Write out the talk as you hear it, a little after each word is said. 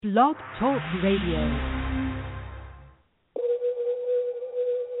Blog Talk Radio.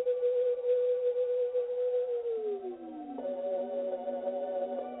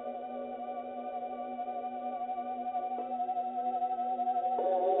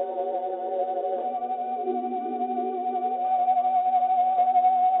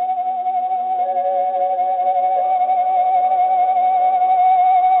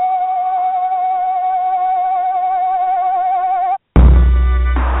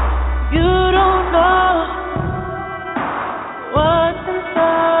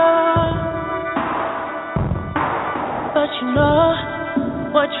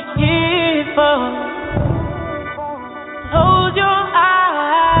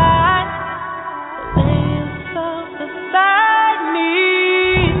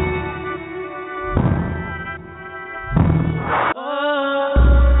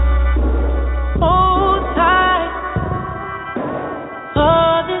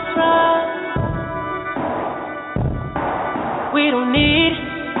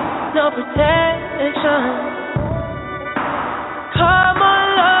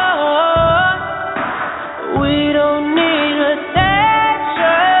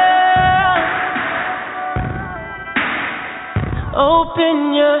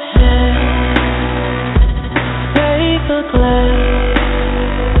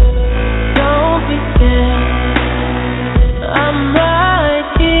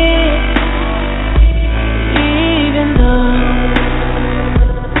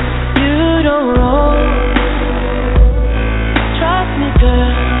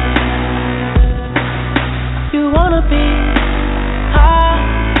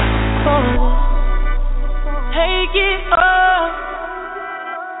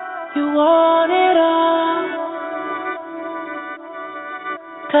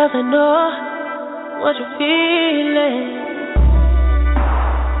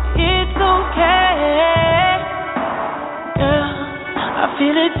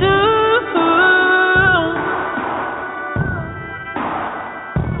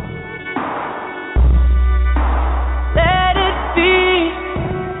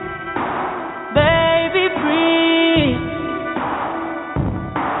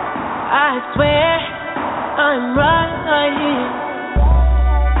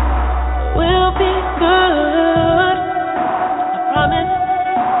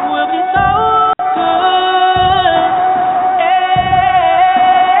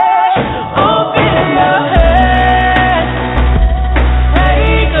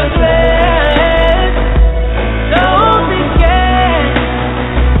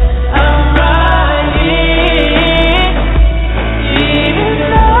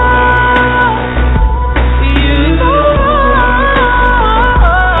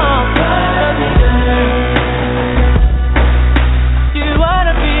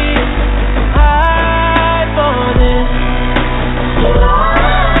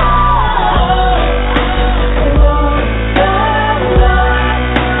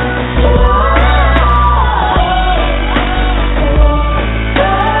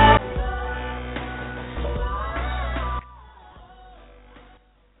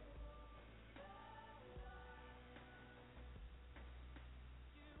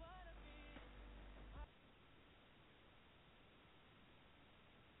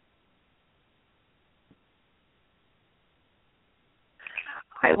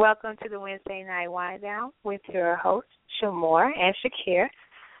 Hi, welcome to the Wednesday Night Wind Down with your hosts, Shamor and Shakir.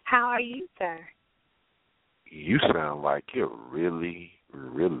 How are you, sir? You sound like you're really,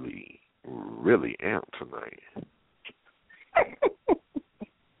 really, really amped tonight.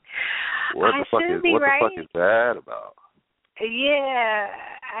 What the fuck is that about? Yeah,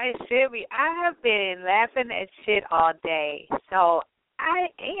 I should be. I have been laughing at shit all day, so I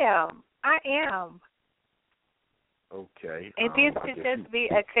am. Okay. And this should just be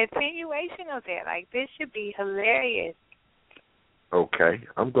a continuation of that. Like, this should be hilarious. Okay,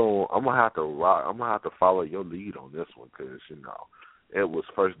 I'm gonna have to follow your lead on this one because it was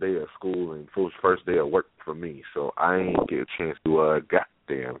first day of school and it was first day of work for me, so I ain't get a chance to do a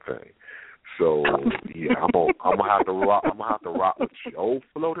goddamn thing. So yeah, I'm gonna have to rock. I'm gonna have to rock with your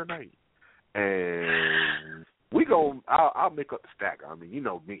flow tonight, and I'll make up the stack. I mean, you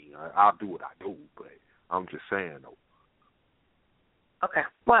know me. I'll do what I do, but I'm just saying though. Okay.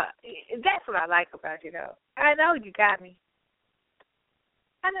 Well, that's what I like about you, though. I know you got me.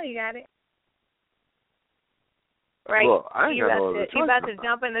 I know you got it. Right? Well, I ain't got no other choice. You about to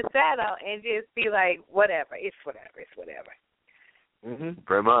jump in the saddle and just be like, whatever. It's whatever.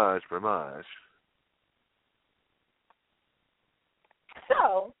 Pretty much.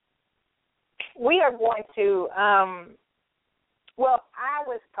 So, we are going to Well, I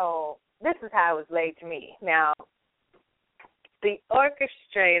was told, this is how it was laid to me. Now, the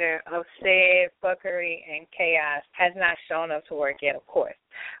orchestrator of said fuckery and chaos has not shown up to work yet, of course.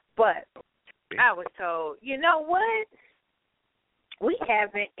 But I was told, you know what? We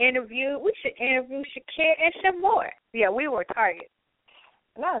haven't interviewed. We should interview Shakir and some more. Yeah, we were targeted.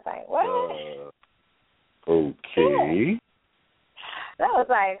 And I was like, what? Okay. I was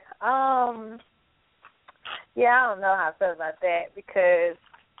like, yeah, I don't know how I feel about that because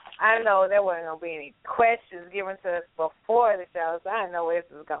I know there wasn't going to be any questions given to us before the show, so I didn't know where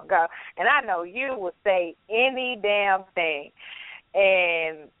this was going to go. And I know you would say any damn thing.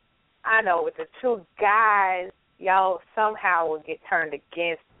 And I know with the two guys, y'all somehow will get turned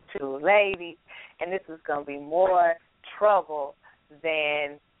against two ladies, and this is going to be more trouble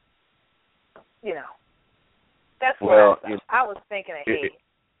than, you know. That's what I was thinking ahead.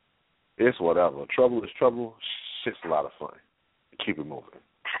 It's whatever. Trouble is trouble. Shit's a lot of fun. Keep it moving.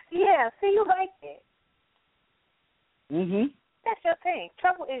 Yeah, see, you like it. Mm-hmm. That's your thing.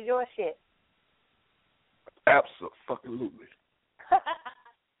 Trouble is your shit. Absolutely.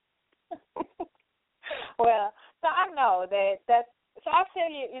 Well, so I know that's so I tell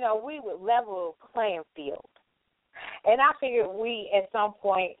you, you know, we would level playing field. And I figured we, at some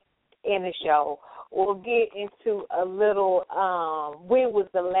point in the show, will get into a little, when was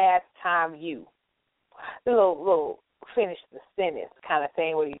the last time you? A little finish the sentence kind of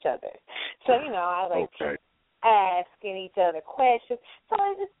thing with each other. So, you know, I like asking each other questions. So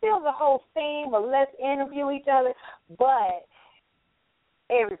it's still the whole theme of let's interview each other, but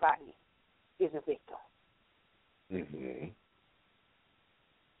everybody is a victim. Mm-hmm.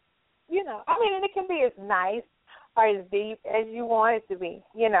 You know, I mean, and it can be as nice or as deep as you want it to be,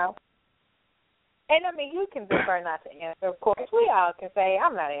 you know. And, I mean, you can prefer not to answer, of course. We all can say,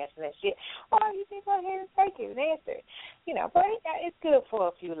 I'm not answering that shit. Or you can go ahead and take it and answer it. You know, but it's good for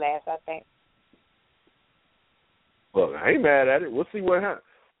a few laughs, I think. Look, I ain't mad at it. We'll see what happens.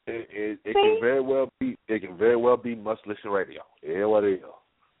 It can very well be. It can very well be much listen radio. Yeah, what it is.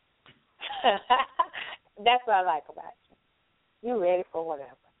 That's what I like about you. You ready for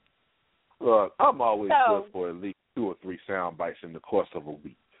whatever. Look, I'm always good for at least 2 or 3 sound bites in the course of a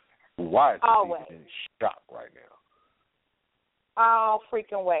week. Why is it in shock right now? All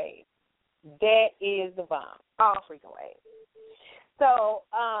freaking ways. That is the bomb. All freaking ways. So,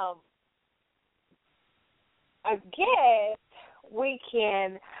 I guess we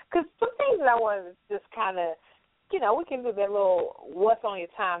can, because some things that I want to just kind of, you know, we can do that little what's on your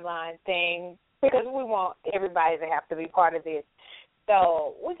timeline thing because we want everybody to have to be part of this.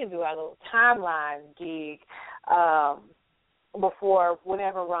 So we can do our little timeline gig before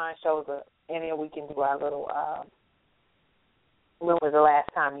whenever Ron shows up, and then we can do our little when was the last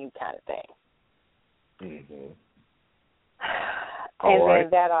time you kind of thing. Mm-hmm. And then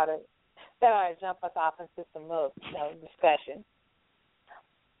that ought to jump us off into some little discussion.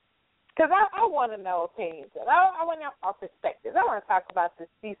 Because I want to know opinions. I want to know our perspectives. I want to talk about this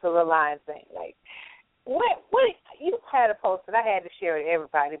Cecil Alliance thing. Like, what you had a post that I had to share with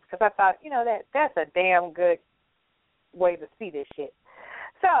everybody because I thought, you know, that's a damn good way to see this shit.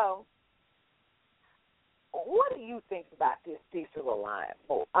 So, what do you think about this Cecil Alliance?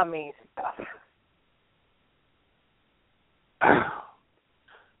 Stuff.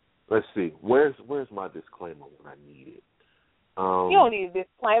 Let's see. Where's my disclaimer when I need it? You don't need a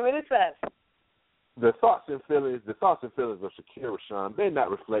disclaimer. It's us. The thoughts and feelings of Shakir Rashawn may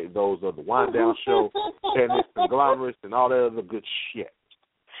not reflect those of the Wind Down Show and its conglomerates and all that other good shit.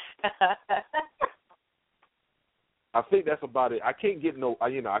 I think that's about it. I can't get I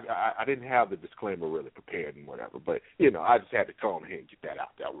didn't have the disclaimer really prepared and whatever, but, you know, I just had to come here and get that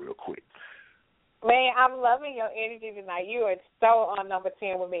out there real quick. Man, I'm loving your energy tonight. You are so on number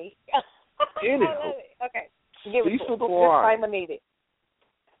 10 with me. Anyhow. Okay. Give it to me. Disclaimer needed.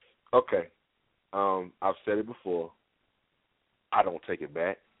 Okay. I've said it before. I don't take it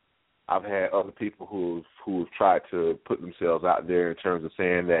back. I've had other people who've tried to put themselves out there in terms of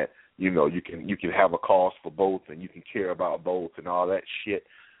saying that, you know, you can have a cause for both and you can care about both and all that shit.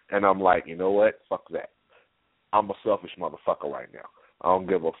 And I'm like, you know what? Fuck that. I'm a selfish motherfucker right now. I don't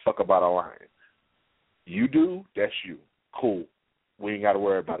give a fuck about a line. You do, that's you. Cool. We ain't got to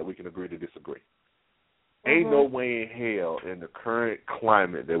worry about it. We can agree to disagree. Ain't no way in hell in the current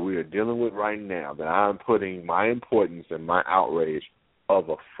climate that we are dealing with right now that I'm putting my importance and my outrage of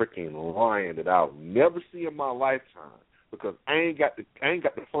a freaking lion that I'll never see in my lifetime because I ain't got the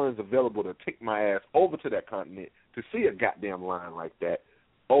funds available to take my ass over to that continent to see a goddamn lion like that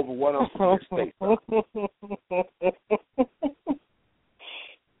over what I'm seeing stateside.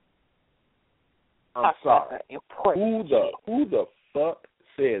 I'm sorry. Important Who the fuck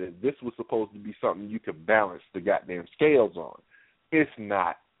said that this was supposed to be something you could balance the goddamn scales on? It's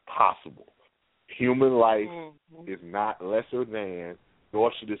not possible. Human life is not lesser than,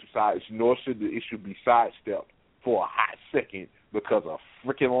 nor should the issue be sidestepped for a hot second because a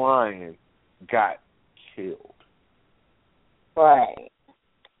freaking lion got killed. Right.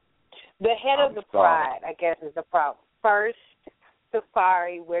 The head of the pride, I guess, is the problem. First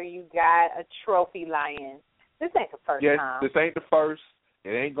safari where you got a trophy lion. This ain't the first time. Yes, this ain't the first.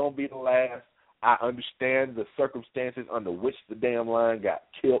 It ain't going to be the last. I understand the circumstances under which the damn lion got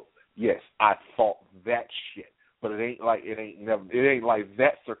killed. Yes, I fought that shit. But it ain't like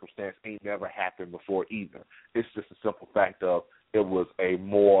that circumstance ain't never happened before either. It's just a simple fact of it was a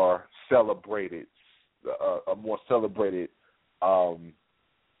more celebrated lion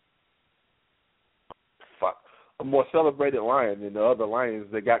than the other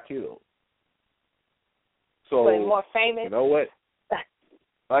lions that got killed. So, was he more famous? You know what?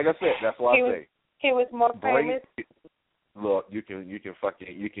 Like I said, that's what I say. He was more famous. Look, you can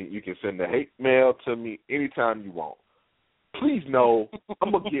send the hate mail to me anytime you want. Please know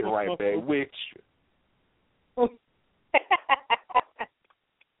I'm gonna get right back with you.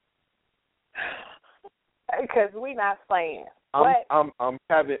 Because we not playing. I'm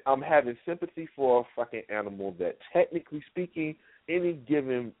having sympathy for a fucking animal that, technically speaking, any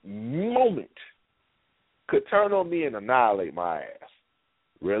given moment could turn on me and annihilate my ass.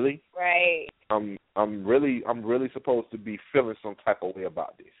 Really? Right. I'm really supposed to be feeling some type of way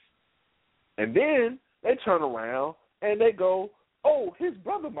about this. And then they turn around and they go, "Oh, his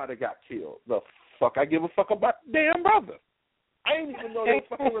brother might have got killed." The fuck I give a fuck about the damn brother. I didn't even know they were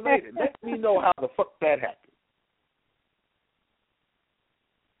fucking related. Let me know how the fuck that happened.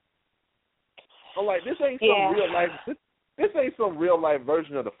 I'm like, this ain't some real life. This ain't some real life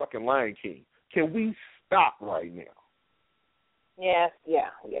version of the fucking Lion King. Can we stop right now? Yes,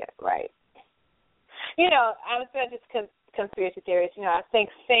 yeah, right. You know, I'm saying just conspiracy theories. You know, I think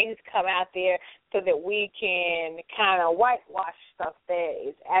things come out there so that we can kind of whitewash stuff that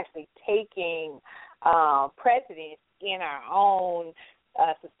is actually taking precedence in our own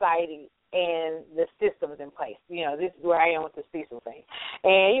society and the systems in place. You know, this is where I am with the Cecil thing.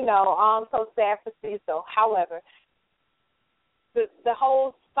 And, you know, I'm so sad for Cecil. However, the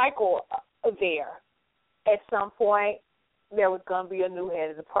whole cycle there, at some point, there was going to be a new head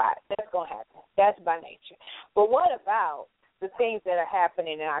of the pride. That's going to happen. That's by nature. But what about the things that are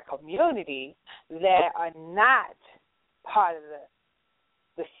happening in our community that are not part of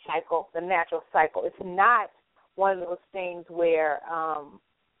the cycle, the natural cycle? It's not one of those things where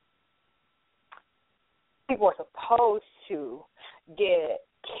people are supposed to get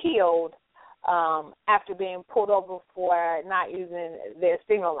killed after being pulled over for not using their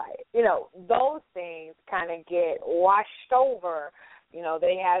signal light. You know, those things kind of get washed over. You know,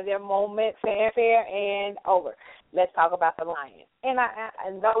 they have their moment, fanfare, and over. Let's talk about the lion. And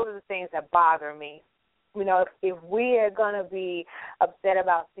those are the things that bother me. You know, if we are going to be upset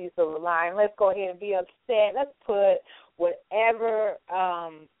about Cecil the lion, let's go ahead and be upset. Let's put whatever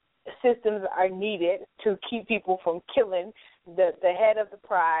systems are needed to keep people from killing the head of the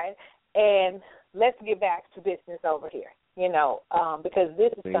pride, and let's get back to business over here, you know, because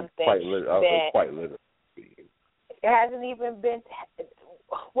this is something that quite literally. It hasn't even been.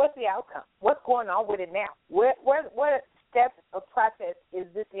 What's the outcome? What's going on with it now? What steps or process is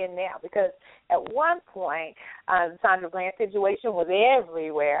this in now? Because at one point, the Sandra Bland situation was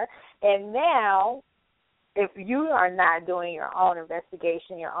everywhere, and now, if you are not doing your own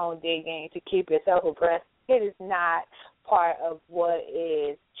investigation, your own digging to keep yourself abreast, it is not part of what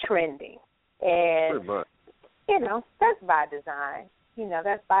is trending. And, you know, that's by design. You know,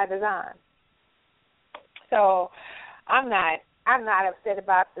 that's by design. So I'm not upset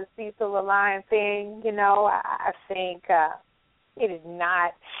about the Cecil the Lion thing. You know, I think it is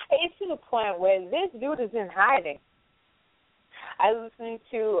not. It's to the point where this dude is in hiding. I was listening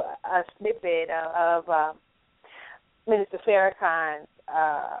to a snippet of Minister Farrakhan's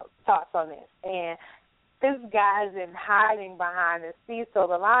thoughts on this, and this guy's in hiding behind the Cecil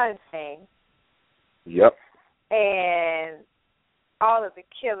the Lion thing. Yep. And all of the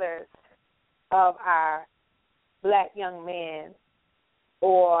killers of our black young men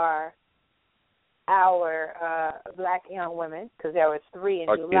or our black young women, because there were 3 in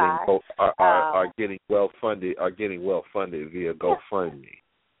July, are getting well funded via GoFundMe.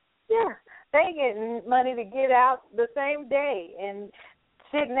 Yeah, they getting money to get out the same day and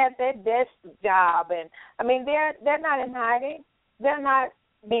sitting at their desk job, and I mean they're not in hiding. They're not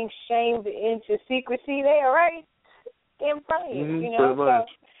being shamed into secrecy. They are right in front of you. You know, pretty much.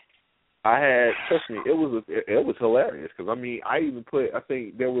 trust me, it was hilarious because I mean I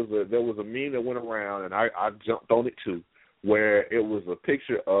think there was a meme that went around and I jumped on it too, where it was a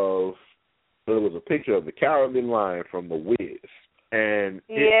picture of the Cowardly Lion from The Wiz, and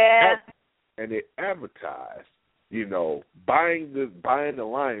it advertised, buying the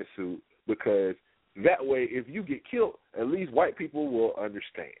lion suit because that way if you get killed, at least white people will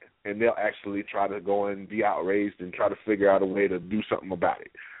understand and they'll actually try to go and be outraged and try to figure out a way to do something about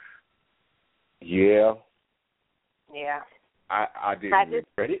it. Yeah. I didn't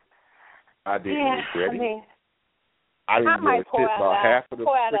regret it. I didn't regret it. I didn't really sit about half of the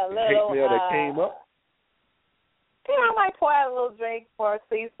hate mail that came up. I might pour out a little drink for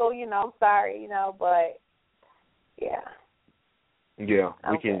Cecil, sorry, but yeah. Yeah,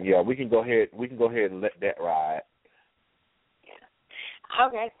 we can go ahead and let that ride.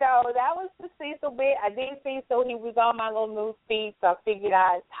 Okay, so that was the Cecil bit. I did Cecil. He was on my little news feed, so I figured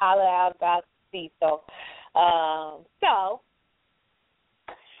I'd holler out about Cecil. So,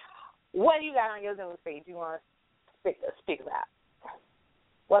 what do you got on your news feed you want to speak about?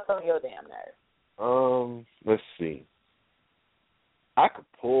 What's on your damn nerve? Let's see. I could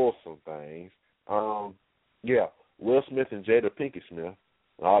pull some things. Will Smith and Jada Pinkett Smith,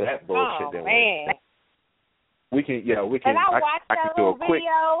 and all that bullshit. Oh, man. We can. And I watched that little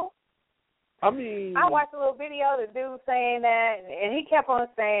video. I watched a little video of the dude saying that, and he kept on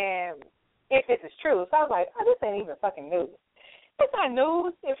saying, if this is true. So I was like, this ain't even fucking news. It's not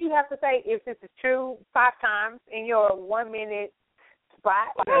news if you have to say if this is true 5 times in your 1 minute spot.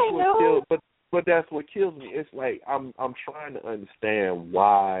 But that's what kills me. It's like I'm trying to understand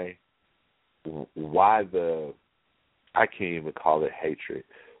why the, I can't even call it hatred,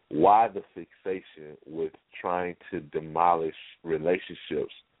 why the fixation with trying to demolish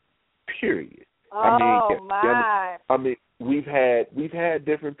relationships, period. My. I mean, we've had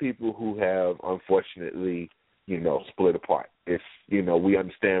different people who have unfortunately, split apart. It's, we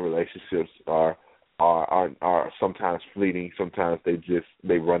understand relationships are sometimes fleeting, sometimes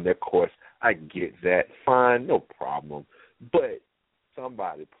they run their course. I get that. Fine, no problem. But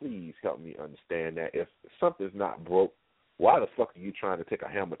somebody, please help me understand that if something's not broke, why the fuck are you trying to take a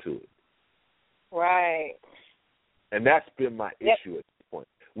hammer to it? Right. And that's been my issue at this point.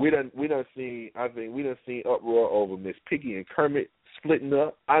 We done seen uproar over Miss Piggy and Kermit splitting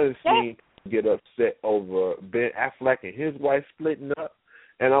up. I done seen get upset over Ben Affleck and his wife splitting up.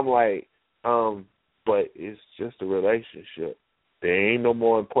 And I'm like, but it's just a relationship. There ain't no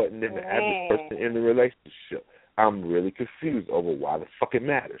more important than the average person in the relationship. I'm really confused over why the fuck it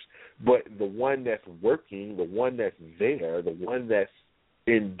matters. But the one that's working, the one that's there, the one that's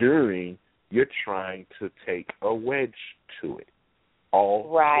enduring, you're trying to take a wedge to it. All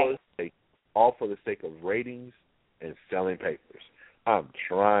for the sake of ratings and selling papers. I'm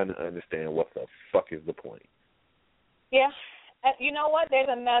trying to understand what the fuck is the point. Yeah. You know what? There's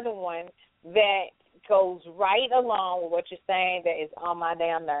another one that goes right along with what you're saying that is on my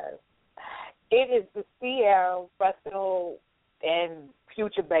damn nerves. It is the Sierra, Russell, and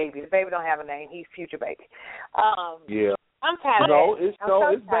Future Baby. The baby don't have a name. He's Future Baby. Yeah. I'm tired of it.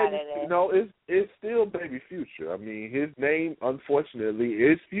 It's still Baby Future. I mean, his name, unfortunately,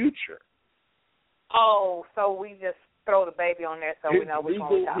 is Future. Oh, so we just throw the baby on there so we know which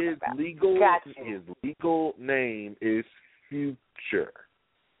one we're talking about. His legal name is Future.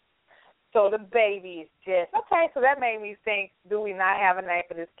 So the baby is just, okay, so that made me think, do we not have a name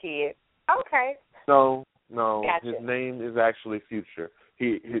for this kid? Okay. No, gotcha. His name is actually Future.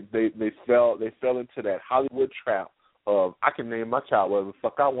 They fell into that Hollywood trap of I can name my child whatever the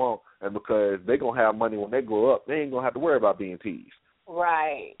fuck I want, and because they're going to have money when they grow up, they ain't going to have to worry about being teased.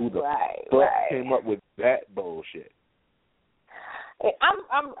 Right, Who the fuck came up with that bullshit?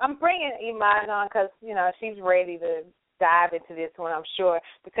 I'm bringing Iman on because, she's ready to dive into this one, I'm sure,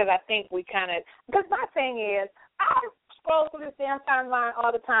 because I think we because my thing is, I scroll through this damn timeline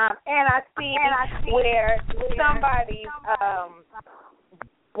all the time, and I see where somebody's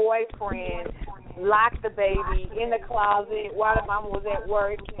boyfriend locked the baby in the closet while the mama was at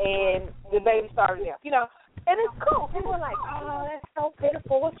work, and the baby started there, and it's cool. People are like, oh, that's so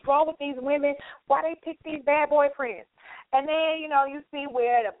pitiful. What's wrong with these women? Why they pick these bad boyfriends? And then, you see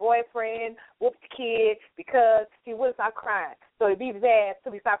where the boyfriend whooped the kid because he wouldn't stop crying. So he beat his ass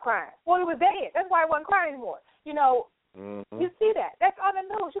till he stopped crying. Well, he was dead. That's why he wasn't crying anymore. You see that. That's on the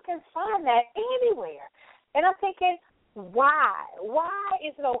news. You can find that anywhere. And I'm thinking, why? Why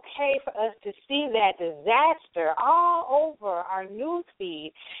is it okay for us to see that disaster all over our news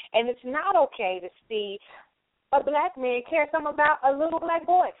feed, and it's not okay to see a black man cares something about a little black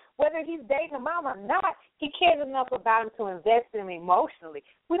boy. Whether he's dating a mom or not, he cares enough about him to invest in him emotionally.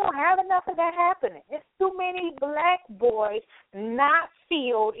 We don't have enough of that happening. There's too many black boys not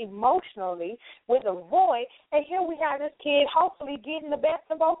filled emotionally with a void, and here we have this kid hopefully getting the best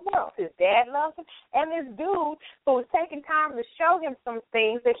of both worlds. His dad loves him, and this dude who is taking time to show him some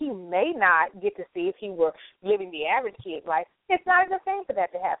things that he may not get to see if he were living the average kid's life. It's not a good thing for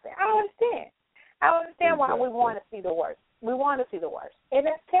that to happen. I don't understand why we want to see the worst. We want to see the worst, and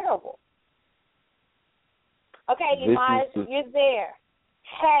that's terrible. Okay, Imaj, you're there.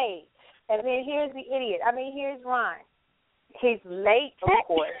 Hey, and then here's the idiot. Here's Ron. He's late, of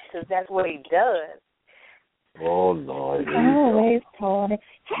course, because that's what he does. Oh, Lord. Always tardy.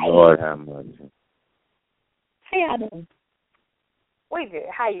 Hey. Lord have mercy. How y'all doing? We good.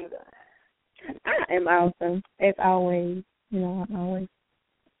 How you doing? I am awesome, as always. I'm always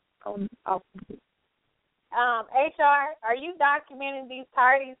awesome. HR, are you documenting these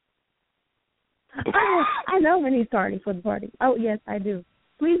parties? I know when he's tardy for the party. Oh, yes, I do.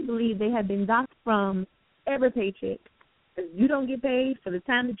 Please believe they have been docked from every paycheck. You don't get paid for the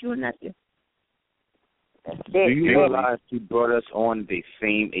time that you are not here. Do you realize you brought us on the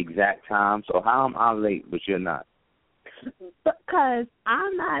same exact time? So how am I late, but you're not? Because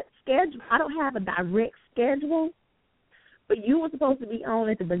I'm not scheduled. I don't have a direct schedule. But you were supposed to be on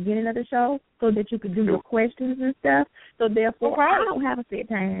at the beginning of the show so that you could do your questions and stuff. So therefore, I don't have a set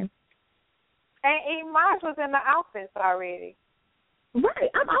time. And Imaj was in the office already.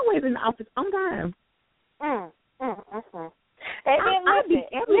 Right. I'm always in the office on time. And then I beat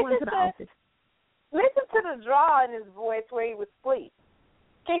everyone to the office. Listen to the draw in his voice where he was asleep.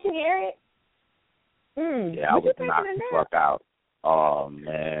 Can you hear it? Yeah, I was knocked the fuck out. Oh,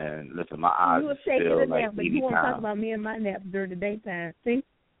 man. Listen, my eyes are still like 80 but you want to talk pounds. about me and my naps during the daytime. See?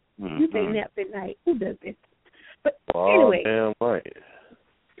 You take naps at night. Who does this? But anyway. Damn right.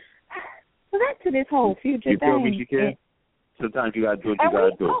 So back to this whole future you thing. feel me, Shakir? Sometimes you got to do what you got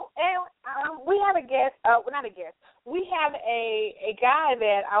to do. And we have a guest. Not a guest. We have a guy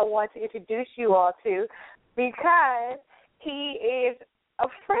that I want to introduce you all to because he is a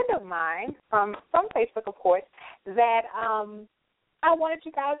friend of mine from Facebook, of course, that I wanted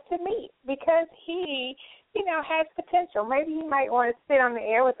you guys to meet because he, has potential. Maybe he might want to sit on the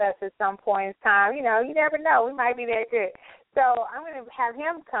air with us at some point in time. You never know. We might be that good. So I'm going to have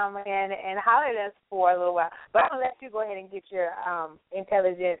him come in and holler at us for a little while. But I'm going to let you go ahead and get your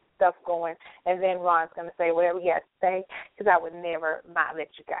intelligent stuff going, and then Ron's going to say whatever he has to say because I would never not let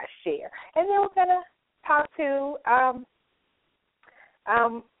you guys share. And then we're going to talk to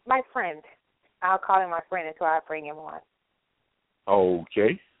my friend. I'll call him my friend until I bring him on.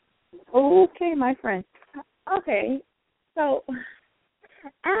 Okay. Okay, my friend. Okay. So,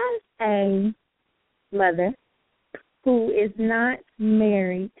 as a mother who is not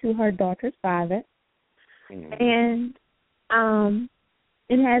married to her daughter's father and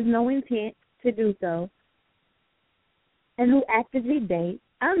has no intent to do so, and who actively dates,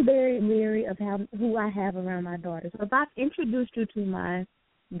 I'm very leery of who I have around my daughter. So if I've introduced you to my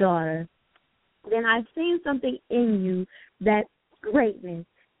daughter, then I've seen something in you that's greatness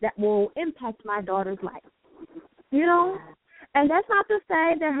that will impact my daughter's life. And that's not to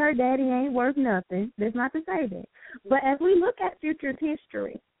say that her daddy ain't worth nothing. That's not to say that. But as we look at future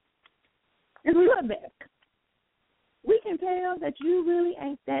history, as we look back, we can tell that you really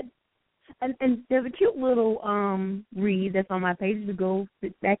ain't that. And there's a cute little read that's on my page to go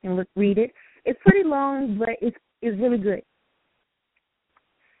sit back and read it. It's pretty long, but it's really good.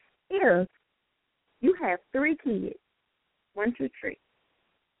 If you have 3 kids, 1, 2, 3,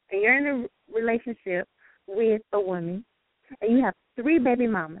 and you're in a relationship with a woman, and you have 3 baby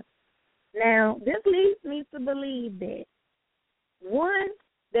mamas. Now, this leads me to believe that, 1,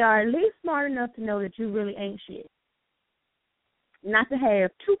 they are at least smart enough to know that you really ain't shit. Not to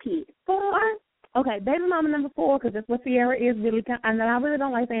have 2 kids. 4, okay, baby mama number 4, because that's what Sierra is really. I know I really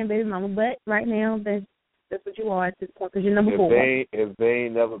don't like saying baby mama, but right now that's what you are at this point, because you're number 4. If they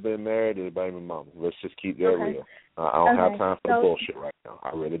ain't never been married, they're baby mama. Let's just keep that real. I don't have time for the bullshit right now. I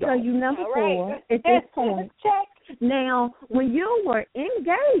really don't. So you number 4 at this point. Now, when you were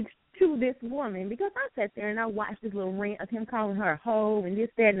engaged to this woman, because I sat there and I watched this little rant of him calling her a hoe and this,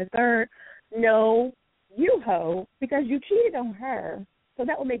 that, and the third. No, you hoe, because you cheated on her. So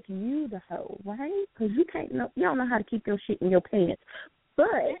that would make you the hoe, right? Because you don't know how to keep your shit in your pants.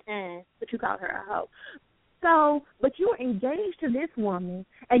 But you called her a hoe. So, but you were engaged to this woman,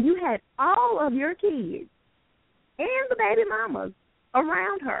 and you had all of your kids and the baby mamas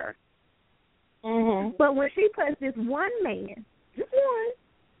around her. Mm-hmm. But when she puts this one man, just one,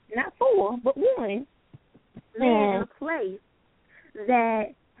 not 4, but one, man in a place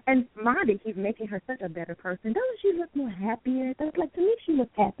that, and Monty keeps making her such a better person. Doesn't she look more happier? That's like, to me, she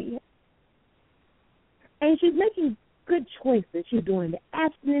looks happier. And she's making good choices. She's doing the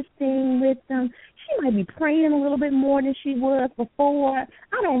abstinence thing with them. She might be praying a little bit more than she was before.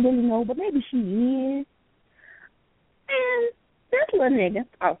 I don't really know, but maybe she is. And this little nigga,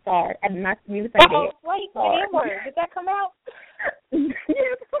 oh, sorry, I did not mean to say that. Wait, the N-word, did that come out?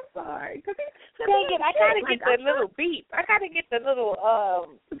 Yes, I'm sorry. Dang it, I gotta get the little beep. I gotta get the little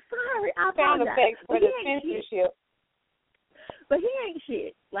sorry, I sound effects for the censorship. But he ain't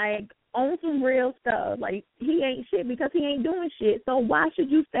shit. Like, on some real stuff. Like, he ain't shit because he ain't doing shit. So why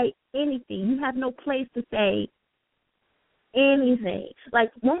should you say anything? You have no place to say anything.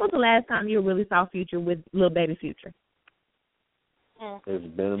 Like, when was the last time you really saw Future with Lil Baby Future?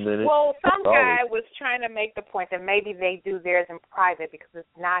 It's been a minute. Well, some guy was trying to make the point that maybe they do theirs in private because it's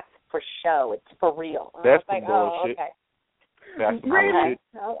not for show, it's for real. And that's I was like, bullshit. oh, okay. That's really?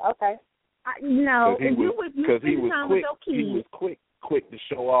 Oh, okay. No, because he was quick to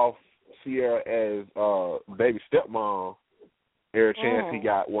show off Sierra as baby stepmom every chance he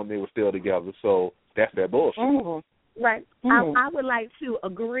got when they were still together. So that's that bullshit. Right. I would like to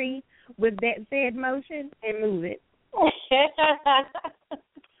agree with that said motion and move it.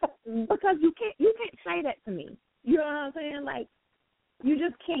 Because you can't say that to me. You know what I'm saying? Like, you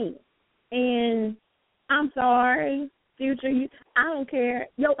just can't. And I'm sorry, Future. I don't care.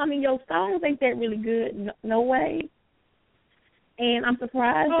 Your songs ain't that really good. No way. And I'm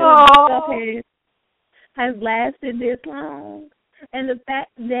surprised that stuff has lasted this long. And the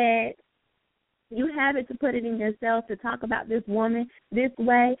fact that you have it to put it in yourself to talk about this woman this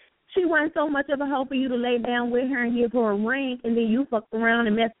way. She wasn't so much of a hoe for you to lay down with her and give her a ring, and then you fucked around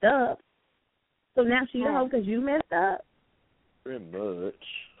and messed up. So now she's a hoe because you messed up? Pretty much.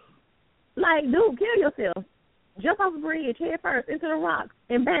 Like, dude, kill yourself. Jump off a bridge, head first, into the rocks,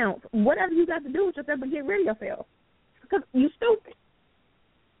 and bounce. Whatever you got to do with yourself, but get rid of yourself. Because you stupid.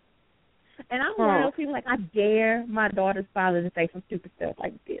 And I'm one of those people, like, I dare my daughter's father to say some stupid stuff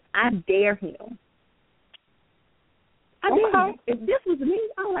like this. I dare him. I dare you. If this was me,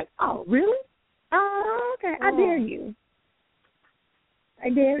 I'm like, oh, really? Oh, okay. I dare you. I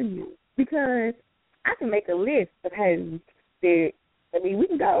dare you. Because I can make a list of hoes that, we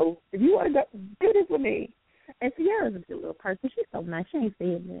can go. If you want to go, do this with me. And Sierra's a good little person. She's so nice. She ain't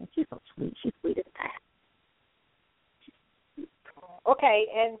saying that. She's so sweet. She's sweet as that. Okay,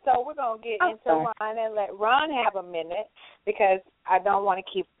 and so we're going to get into Ron and let Ron have a minute because I don't want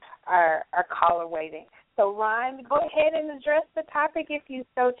to keep our caller waiting. So, Ron, go ahead and address the topic if you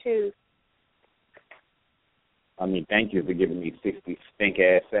so choose. Thank you for giving me 60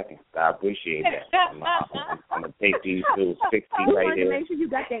 stink-ass seconds. I appreciate that. I'm going to take these little 60 right here. Make sure you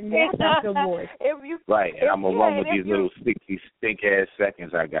got that nap out your voice. Right, and I'm going to run with these little 60 stink-ass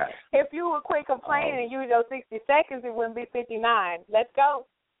seconds I got. If you would quit complaining and use those 60 seconds, it wouldn't be 59. Let's go.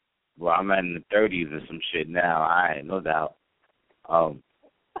 Well, I'm in the 30s or some shit now. I ain't no doubt. All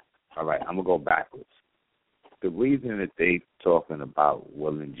right, I'm going to go backwards. The reason that they talking about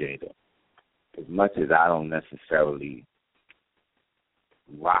Will and Jada, as much as I don't necessarily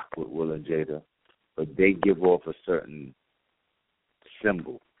rock with Will and Jada, but they give off a certain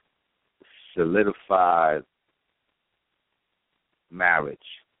symbol, solidified marriage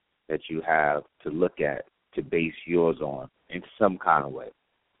that you have to look at, to base yours on in some kind of way.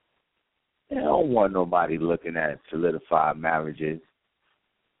 They don't want nobody looking at solidified marriages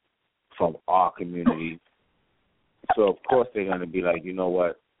from our community. So, of course, they're going to be like, you know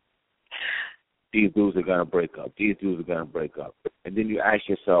what? These dudes are going to break up. These dudes are going to break up. And then you ask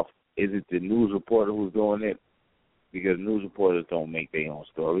yourself, is it the news reporter who's doing it? Because news reporters don't make their own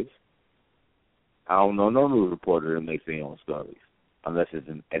stories. I don't know no news reporter that makes their own stories unless it's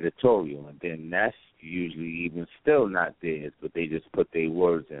an editorial. And then that's usually even still not theirs, but they just put their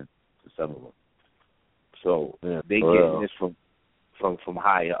words in to some of them. So they get this from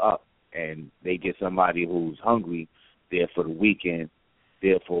higher up. And they get somebody who's hungry there for the weekend,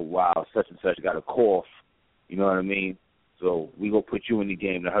 there for a while, such and such got a cough, you know what I mean? So we going to put you in the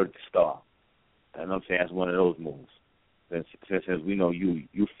game to hurt the star. You know what I'm saying? That's one of those moves. Since we know you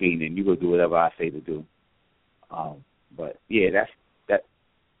fiending, you go do whatever I say to do. But, yeah,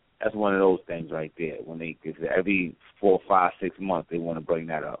 that's one of those things right there. Cause every 4, 5, 6 months they want to bring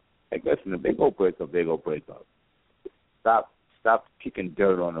that up. Like, listen, if they go break up, they go break up. Stop kicking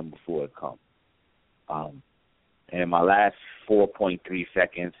dirt on them before it comes. And my last 4.3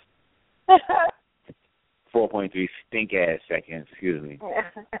 seconds, 4.3 stink-ass seconds, excuse me,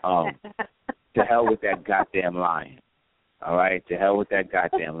 to hell with that goddamn lion. All right? To hell with that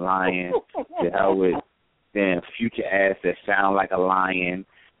goddamn lion. To hell with then future ass that sound like a lion.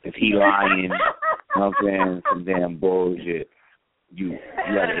 If he lying, you know what I'm saying, some damn bullshit, you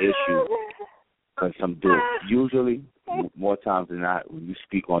got an issue. Because some dude, usually, more times than not, when you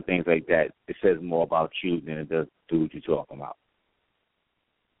speak on things like that, it says more about you than it does the dude you're talking about.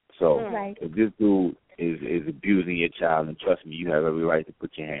 So if this dude is abusing your child, and trust me, you have every right to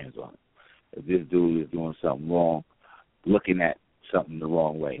put your hands on him. If this dude is doing something wrong, looking at something the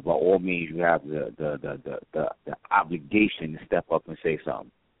wrong way, by all means, you have the obligation to step up and say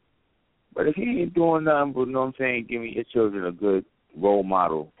something. But if he ain't doing nothing but, you know what I'm saying, giving your children a good role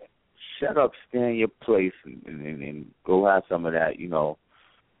model, shut up, stay in your place, and go have some of that, you know,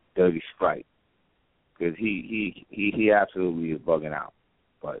 dirty Sprite. Because he absolutely is bugging out.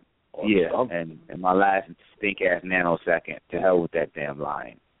 But, and my last stink-ass nanosecond, to hell with that damn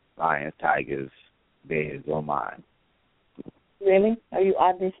lion. Lions, tigers, bears, or mine. Really? Are you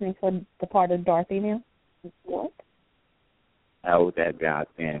auditioning for the part of Dorothy now? What? Hell with that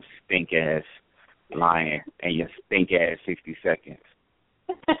goddamn stink-ass lion and your stink-ass 60 seconds.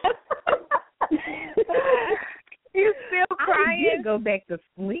 You still crying? I did go back to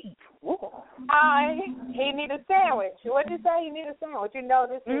sleep. He need a sandwich. What did you say? He need a sandwich. You know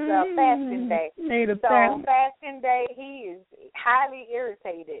this is a fasting day. Fasting day, he is highly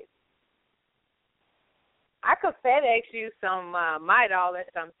irritated. I could FedEx you some Midol or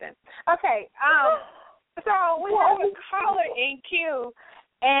something. Okay, so we have a caller in queue,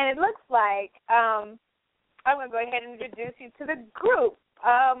 and it looks like I'm going to go ahead and introduce you to the group.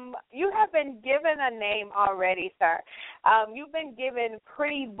 You have been given a name already, sir. You've been given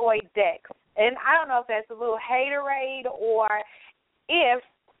Pretty Boy Dex, and I don't know if that's a little haterade or if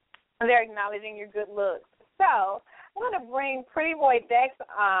they're acknowledging your good looks. So I'm going to bring Pretty Boy Dex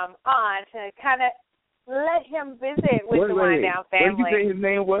on to kind of let him visit with the Wind Down family. What did you say his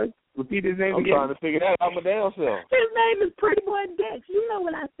name was? Repeat his name again. I'm trying to figure that out my damn self. His name is Pretty Boy Dex. You know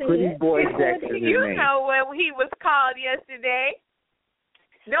what I said. Pretty Boy Dex is his you name. know what he was called yesterday.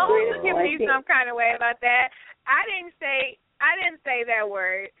 Don't look at me some kind of way about that. I didn't say that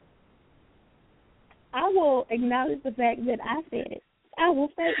word. I will acknowledge the fact that I said it. I will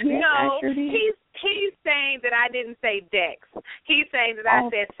say yes, I sure did. He's saying that I didn't say Dex. He's saying that I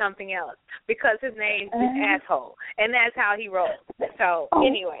said something else because his name is asshole, and that's how he rolls. So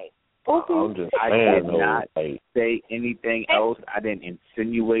anyway. Okay. I did not say anything else. I didn't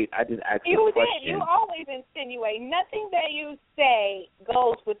insinuate. I just asked a question. You always insinuate. Nothing that you say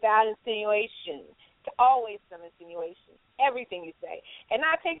goes without insinuation. It's always some insinuation. Everything you say. And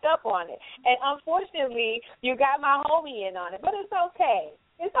I picked up on it. And unfortunately, you got my homie in on it. But it's okay.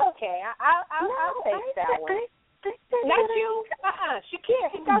 It's okay. I'll take that one. Not you. Shakir.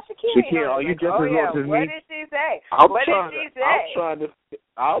 He got Shakir. Shakir, are you just as lost as me? What did she say? I'm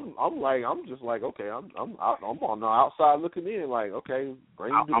just like, okay, I'm on the outside looking in, like, okay,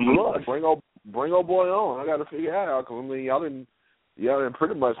 bring old boy on. I got to figure that out because I mean y'all didn't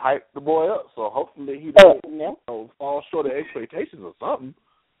pretty much hype the boy up, so hopefully he doesn't fall short of expectations or something.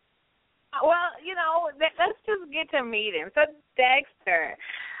 Well, let's just get to meet him. So Dexter,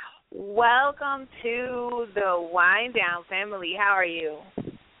 welcome to the Wind Down family. How are you?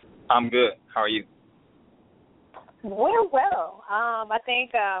 I'm good. How are you? We're well. I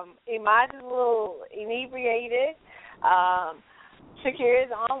think Imad is a little inebriated. Shakir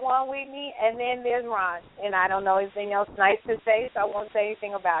is on one with me, and then there's Ron. And I don't know anything else nice to say, so I won't say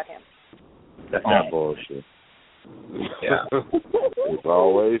anything about him. That's not bullshit. Yeah. It's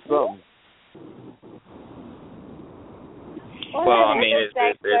always something. Well, I mean, it's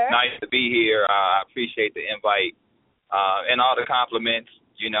nice to be here. I appreciate the invite and all the compliments,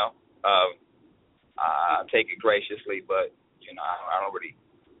 I take it graciously, but,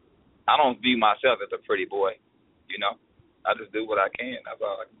 I don't view myself as a pretty boy, I just do what I can. That's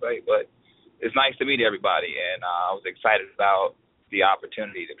all I can say. But it's nice to meet everybody, and I was excited about the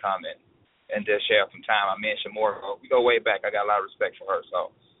opportunity to come and just share some time. I mentioned more. We go way back. I got a lot of respect for her, so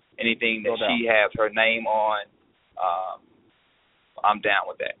anything that she has her name on, I'm down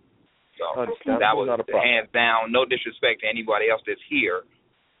with that. So that was hands down. No disrespect to anybody else that's here.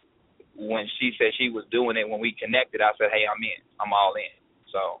 When she said she was doing it, when we connected, I said, hey, I'm in. I'm all in.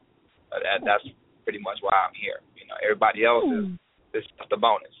 So that's pretty much why I'm here. Everybody else is just a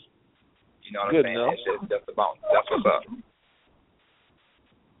bonus. You know what I'm saying? Enough. It's just a bonus. That's what's up.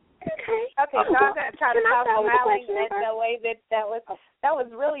 Okay, so I'm going to try to stop smiling the way that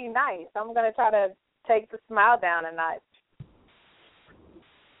was really nice. I'm going to try to take the smile down a notch.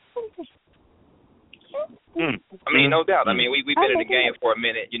 I mean, no doubt. I mean, we've been in the game for a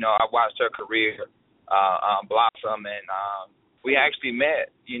minute. I watched her career blossom, and we actually met,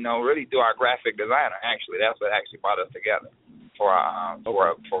 really through our graphic designer. Actually, that's what actually brought us together for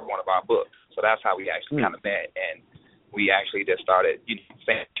one of our books. So that's how we actually kind of met, and we actually just started,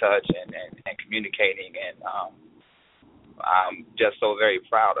 staying in touch and communicating, and I'm just so very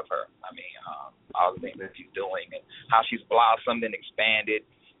proud of her. I mean, all the things that she's doing and how she's blossomed and expanded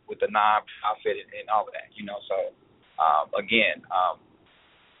with the nonprofit and all of that, So, again,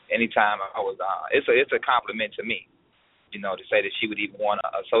 anytime I was, it's a compliment to me, to say that she would even want to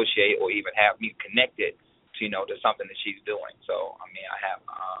associate or even have me connected to, to something that she's doing. So, I mean, I have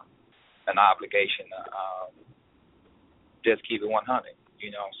an obligation to just keep it 100,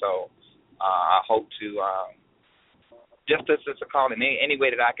 So, I hope to just to call in any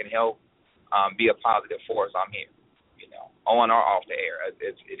way that I can help be a positive force. I'm here, on or off the air.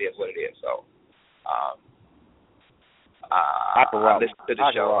 It is what it is. So, I listen to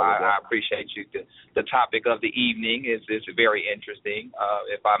the show. I appreciate you. The topic of the evening is very interesting.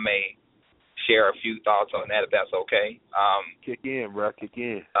 If I may share a few thoughts on that, if that's okay. Kick in, bro. Kick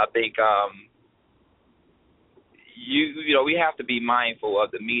in. I think we have to be mindful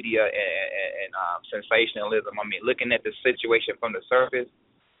of the media and sensationalism. I mean, looking at the situation from the surface,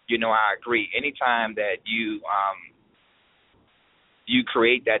 I agree. Anytime that you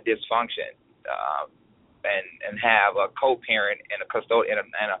create that dysfunction and have a co-parent and a custodian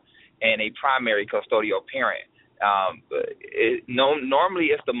and a primary custodial parent, normally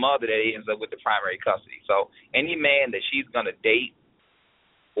it's the mother that ends up with the primary custody. So any man that she's going to date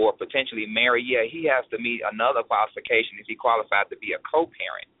or potentially marry, he has to meet another qualification if he qualified to be a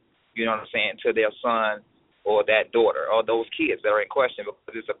co-parent, to their son or that daughter or those kids that are in question,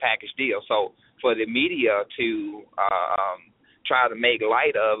 because it's a package deal. So for the media to try to make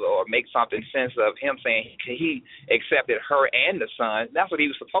light of or make something sense of him saying he accepted her and the son, that's what he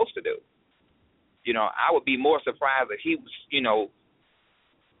was supposed to do. I would be more surprised if he was,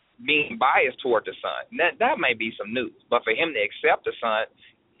 being biased toward the son. That may be some news, but for him to accept the son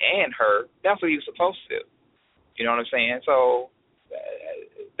and her, that's what he was supposed to do. You know what I'm saying? So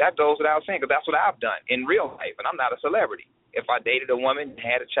that goes without saying, because that's what I've done in real life, and I'm not a celebrity. If I dated a woman and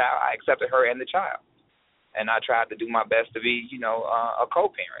had a child, I accepted her and the child. And I tried to do my best to be, a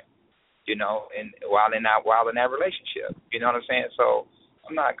co-parent, and while in that relationship. You know what I'm saying? So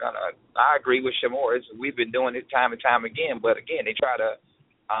I'm not gonna. I agree with Shamor. We've been doing it time and time again, but again, they try to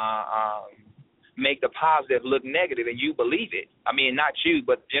make the positive look negative, and you believe it. I mean, not you,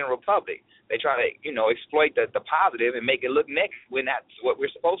 but the general public. They try to, exploit the positive and make it look negative when that's what we're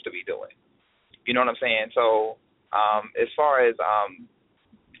supposed to be doing. You know what I'm saying? So as far as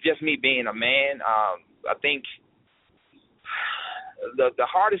just me being a man, I think the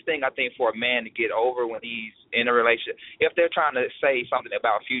hardest thing, I think, for a man to get over when he's in a relationship, if they're trying to say something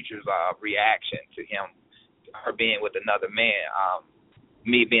about Future's reaction to him, her being with another man,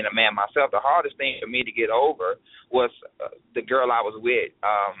 me being a man myself, the hardest thing for me to get over was the girl I was with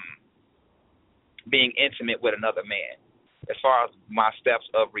being intimate with another man, as far as my steps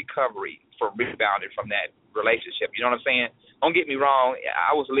of recovery for rebounding from that relationship. You know what I'm saying? Don't get me wrong,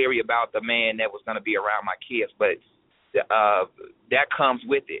 I was leery about the man that was going to be around my kids, but that comes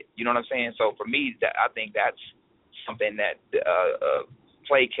with it. You know what I'm saying? So for me, I think that's something that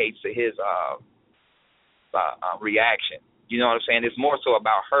placates to his reaction. You know what I'm saying? It's more so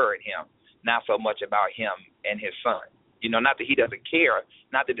about her and him, not so much about him and his son. Not that he doesn't care,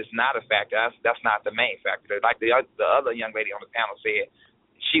 not that it's not a factor. That's not the main factor. Like the other young lady on the panel said,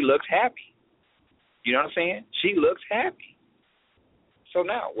 she looks happy. You know what I'm saying? She looks happy. So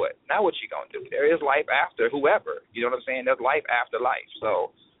now what? Now what you going to do? There is life after whoever. You know what I'm saying? There's life after life.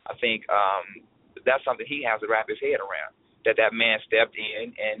 So I think that's something he has to wrap his head around, that man stepped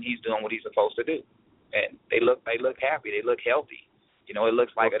in and he's doing what he's supposed to do. And they look happy. They look healthy. It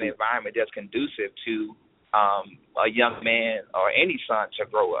looks like an environment that's conducive to a young man or any son to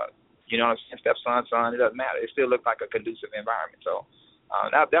grow up. You know what I'm saying? Stepson, son, it doesn't matter. It still looks like a conducive environment. So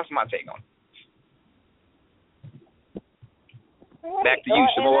that's my take on it. Right. Back to you,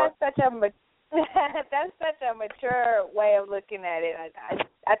 Shamor. That's such a mature way of looking at it.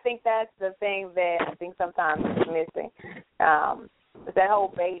 I think that's the thing that I think sometimes is missing. Is that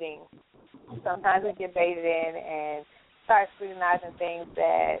whole baiting. Sometimes we get baited in and start scrutinizing things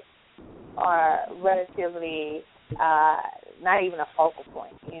that are relatively not even a focal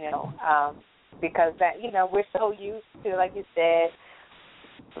point, because that, we're so used to, like you said,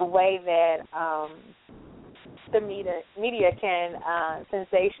 the way that the media can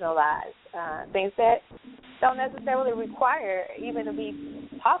sensationalize things that don't necessarily require even to be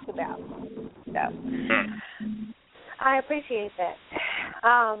talked about. So I appreciate that.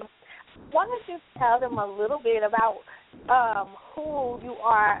 Why don't you tell them a little bit about who you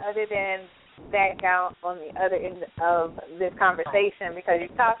are other than that guy on the other end of this conversation, because you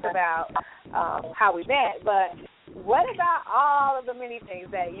talked about how we met, but what about all of the many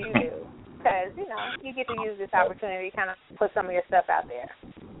things that you do? Because, you know, you get to use this opportunity to kind of put some of your stuff out there.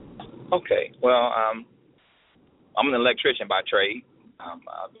 Okay. Well, I'm an electrician by trade.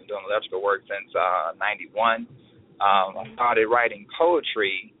 I've been doing electrical work since 91. I started writing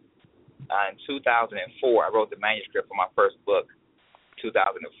poetry in 2004. I wrote the manuscript for my first book in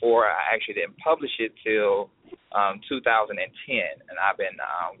 2004. I actually didn't publish it till 2010, and I've been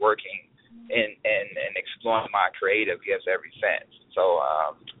working and exploring my creative gifts ever since. So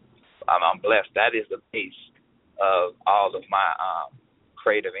I'm blessed. That is the base of all of my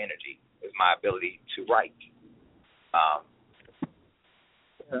creative energy, is my ability to write.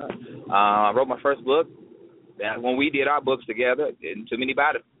 I wrote my first book. And when we did our books together, didn't too many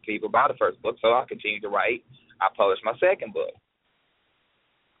people buy the first book, so I continued to write. I published my second book.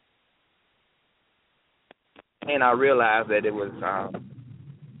 And I realized that it was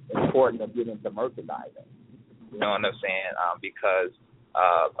important to get into merchandising. You know what I'm saying? Because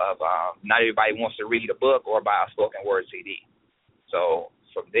not everybody wants to read a book or buy a spoken word CD. So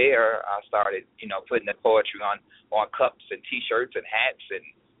from there, I started, putting the poetry on cups and T-shirts and hats, and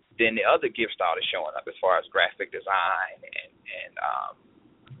then the other gifts started showing up as far as graphic design and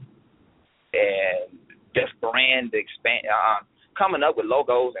just brand coming up with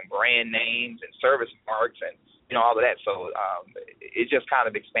logos and brand names and service marks and all of that. So it just kind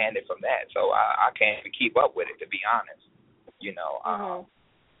of expanded from that. So I can't even keep up with it, to be honest.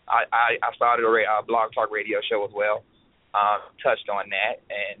 I started a blog talk radio show as well. Touched on that,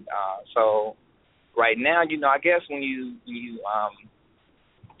 and so right now, I guess when you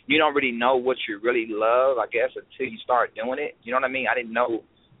don't really know what you really love, I guess, until you start doing it. You know what I mean? I didn't know,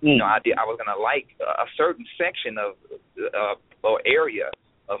 I was gonna like a certain section of or area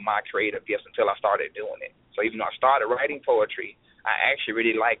of my creative gifts until I started doing it. So even though I started writing poetry, I actually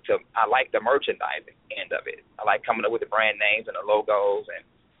really like the merchandising end of it. I like coming up with the brand names and the logos and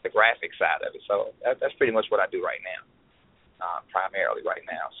the graphic side of it. So that's pretty much what I do right now, primarily right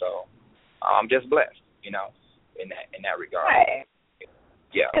now. So I'm just blessed, in that regard. Right.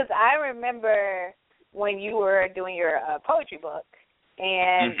 Yeah. Because I remember when you were doing your poetry book,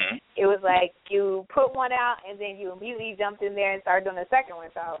 and it was like you put one out, and then you immediately jumped in there and started doing the second one.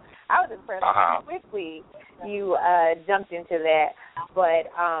 So I was impressed how quickly you jumped into that. But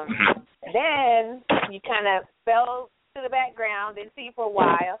then you kind of fell to the background, didn't see you for a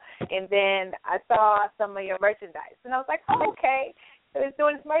while, and then I saw some of your merchandise, and I was like, oh, okay, so it's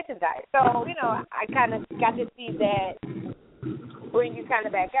doing this merchandise. So, I kind of got to see that bring you kind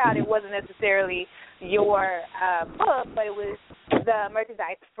of back out. It wasn't necessarily your book, but it was the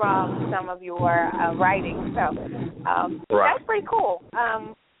merchandise from some of your writing. So that's pretty cool.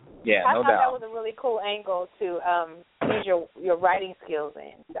 Yeah, I no thought doubt. that was a really cool angle to use your writing skills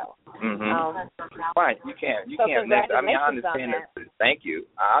in. So, right, you can't miss. I mean, I understand that. Thank you.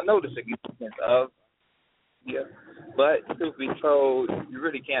 I know the significance of but truth be told, you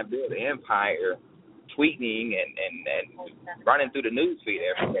really can't build an empire tweeting and running through the news feed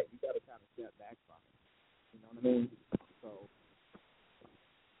every day. You got to kind of step back from it. You know what I mean? So,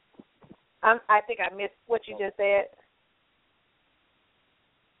 I think I missed what you just said.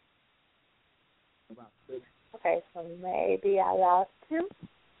 Okay, so maybe I lost him.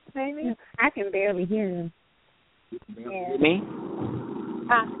 Maybe I can barely hear him. Yeah. Me?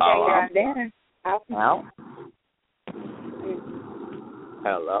 You're better. Well.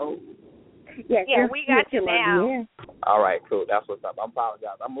 Hello. Yes, yeah, we got you now. Yeah. All right, cool. That's what's up. I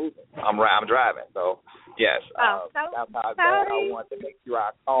apologize. I'm moving. I'm driving. So, yes. That's how I wanted to make sure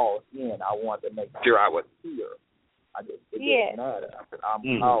I called in. I wanted to make sure I was here. It didn't matter. I said, I'm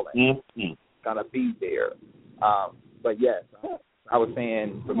calling. Gonna be there. But yes, I was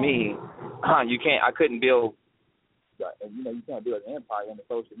saying for me, I couldn't build. You can't build an empire in the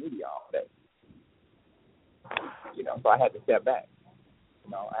social media all day. So I had to step back.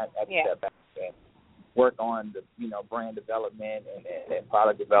 I had to step back and work on the brand development and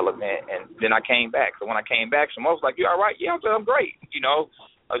product development, and then I came back. So when I came back, someone was like, "You all right?" Yeah, I'm great.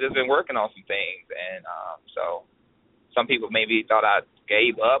 I've just been working on some things, and so some people maybe thought I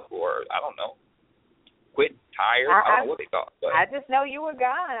gave up, or I don't know, quit, tired. I don't know what they thought. But I just know you were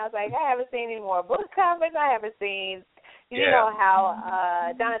gone. I was like, I haven't seen any more book covers. I haven't seen. You know how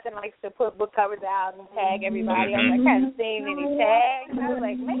Jonathan likes to put book covers out and tag everybody. I was like, I haven't seen any tags. I was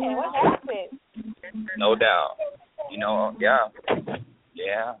like, man, what happened? No doubt.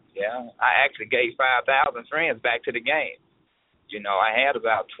 Yeah. I actually gave 5,000 friends back to the game. I had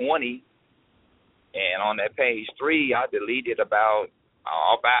about 20 And on that page 3, I deleted about,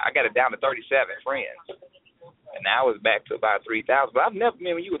 I got it down to 37 friends. And now it's back to about 3,000. But I've never,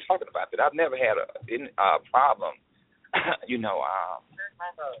 when you were talking about that, I've never had a problem,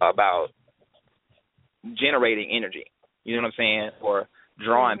 about generating energy. You know what I'm saying? Or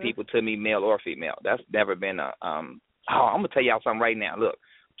drawing people to me, male or female. That's never been I'm going to tell y'all something right now. Look,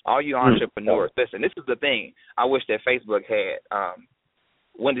 all you entrepreneurs, listen, this is the thing I wish that Facebook had.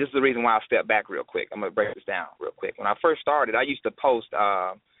 This is the reason why I stepped back real quick. I'm going to break this down real quick. When I first started, I used to post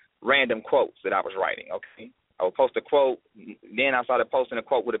random quotes that I was writing, okay? I would post a quote, then I started posting a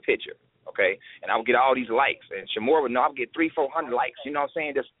quote with a picture, okay? And I would get all these likes. And Shamor would know I would get 300-400 likes, you know what I'm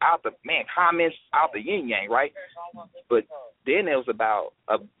saying? Just comments out the yin-yang, right? But then it was about,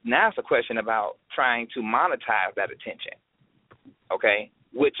 now it's a question about trying to monetize that attention, okay?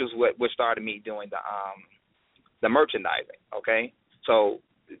 Which is what started me doing the merchandising, okay? So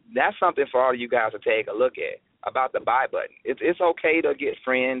that's something for all of you guys to take a look at about the buy button. It's okay to get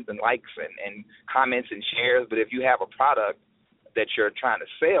friends and likes and comments and shares, but if you have a product that you're trying to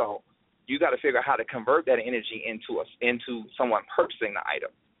sell, you got to figure out how to convert that energy into someone purchasing the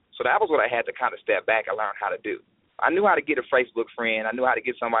item. So that was what I had to kind of step back and learn how to do. I knew how to get a Facebook friend. I knew how to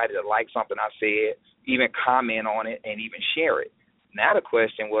get somebody to like something I said, even comment on it, and even share it. Now the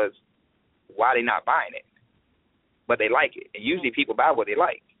question was, why they not buying it? But they like it. And usually people buy what they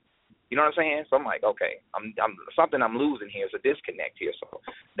like. You know what I'm saying? So I'm like, okay, I'm losing here. It's a disconnect here. So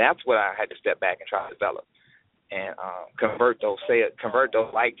that's what I had to step back and try to develop and convert those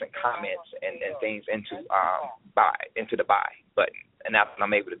likes and comments and things into the buy button. And that's what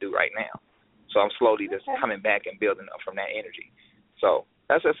I'm able to do right now. So I'm slowly just coming back and building up from that energy. So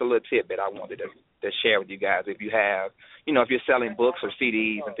that's just a little tidbit I wanted to share with you guys. If you have, if you're selling books or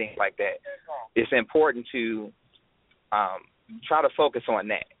CDs and things like that, it's important to try to focus on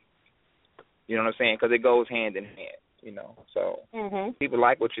that. You know what I'm saying? Because it goes hand in hand, So people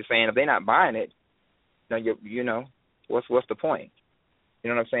like what you're saying. If they're not buying it, what's the point? You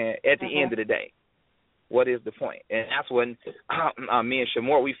know what I'm saying? At the end of the day, what is the point? And that's when me and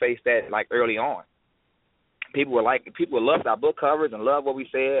Shamor, we faced that like early on. People loved our book covers and loved what we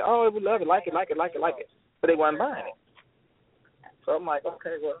said. Oh, we love it, like it. But they wasn't buying it. So I'm like,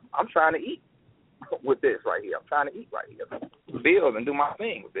 okay, well, I'm trying to eat with this right here. I'm trying to eat right here. Build and do my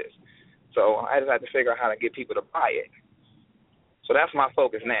thing with this. So I just had to figure out how to get people to buy it. So that's my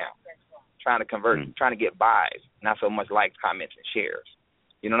focus now, trying to convert, trying to get buys, not so much likes, comments, and shares.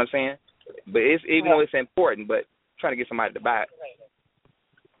 You know what I'm saying? But even though it's important, but trying to get somebody to buy it.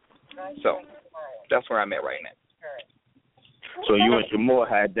 So that's where I'm at right now. So you and Shamor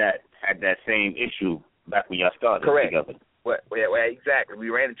had that same issue back when y'all started together. Well, exactly. We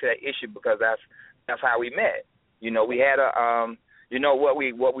ran into that issue because that's how we met. We had a what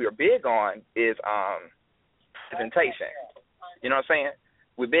we were big on is presentation. You know what I'm saying?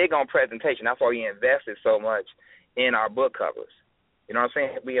 We're big on presentation. That's why we invested so much in our book covers. You know what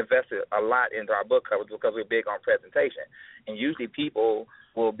I'm saying? We invested a lot into our book covers because we're big on presentation. And usually people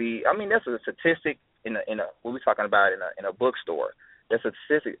will be. That's a statistic in a what we're talking about in a bookstore. There's a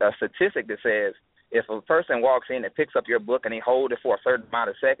statistic that says if a person walks in and picks up your book and they hold it for a certain amount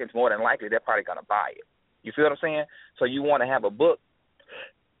of seconds, more than likely they're probably going to buy it. You feel what I'm saying? So you want to have a book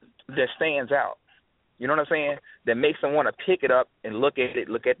that stands out. You know what I'm saying? That makes them want to pick it up and look at it,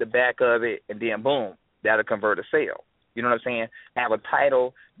 look at the back of it, and then boom, that'll convert a sale. You know what I'm saying? Have a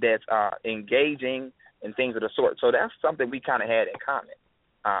title that's engaging and things of the sort. So that's something we kind of had in common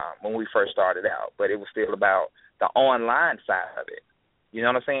when we first started out, but it was still about the online side of it. You know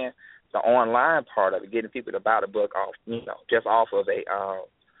what I'm saying? The online part of it, getting people to buy the book off, just off of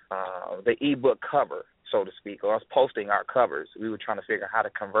the ebook cover, so to speak, or us posting our covers. We were trying to figure out how to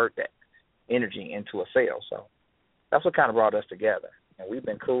convert that energy into a sale. So that's what kind of brought us together, and we've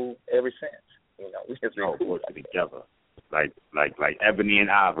been cool ever since. We just been cool together, like ebony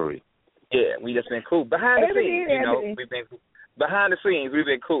and ivory. Yeah, we just been cool behind the scenes. We've been behind the scenes. We've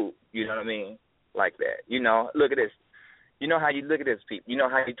been cool. You know what I mean? Like that. Look at this. You know how you look at this, people. You know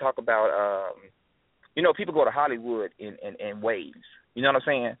how you talk about. People go to Hollywood in waves. You know what I'm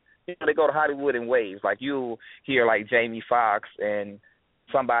saying? They go to Hollywood in waves. Like you hear like Jamie Foxx and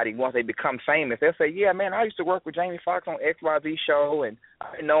somebody, once they become famous, they'll say, yeah, man, I used to work with Jamie Foxx on XYZ show, and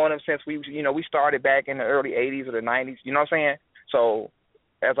I've been knowing him since we started back in the early 80s or the 90s. You know what I'm saying? So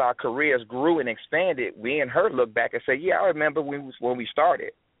as our careers grew and expanded, we and her look back and say, yeah, I remember when we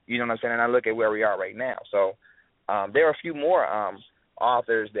started. You know what I'm saying? And I look at where we are right now. So there are a few more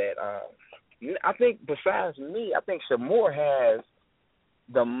authors that I think besides me, I think Shamor has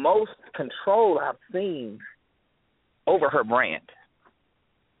the most control I've seen over her brand.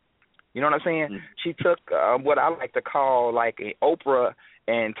 You know what I'm saying? She took what I like to call like an Oprah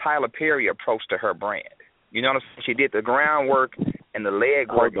and Tyler Perry approach to her brand. You know what I'm saying? She did the groundwork and the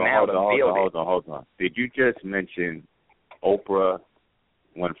legwork Hold on. Did you just mention Oprah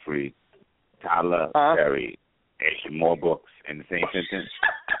Winfrey, Tyler Perry, and more books in the same sentence?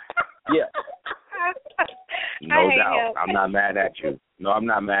 Yeah. No doubt. I'm not mad at you. No, I'm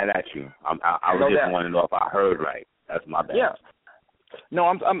not mad at you. I was just wanting to know if I heard right. That's my bad. Yeah. No,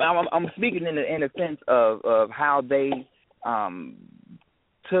 I'm speaking in the sense of how they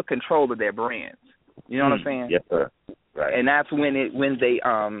took control of their brands. You know what I'm saying? Yes, sir. Right. And that's when they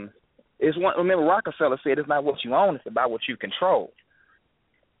remember Rockefeller said it's not what you own, it's about what you control.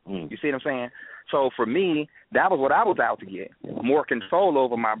 You see what I'm saying? So for me, that was what I was out to get, more control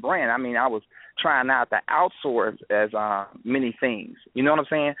over my brand. I mean, I was trying not to outsource as many things. You know what I'm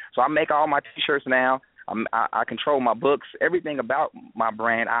saying? So I make all my T-shirts now. I control my books. Everything about my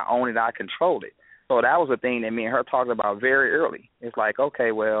brand, I own it. I control it. So that was the thing that me and her talked about very early. It's like,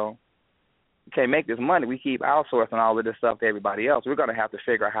 okay, well, we can't make this money. We keep outsourcing all of this stuff to everybody else. We're going to have to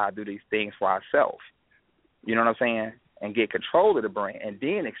figure out how to do these things for ourselves. You know what I'm saying? And get control of the brand and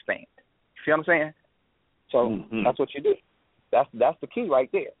then expand. You see what I'm saying? So that's what you do. That's the key right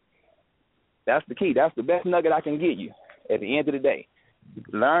there. That's the key. That's the best nugget I can give you at the end of the day.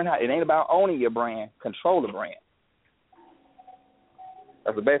 Learn how. It ain't about owning your brand. Control the brand.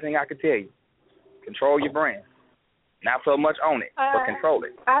 That's the best thing I can tell you. Control your brand. Not so much own it, but control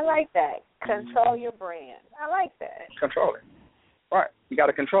it. I like that. Control your brand. I like that. Control it. Right. You got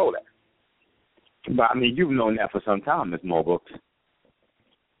to control it. But, I mean, you've known that for some time, Ms. Mobooks.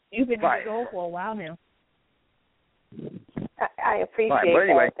 You've been on the go for a while now. I appreciate that. But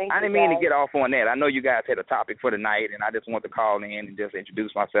anyway, Thank I didn't mean to get off on that. I know you guys had a topic for the night, and I just want to call in and just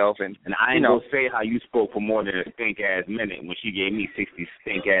introduce myself. And I ain't going to say how you spoke for more than a stink-ass minute when she gave me 60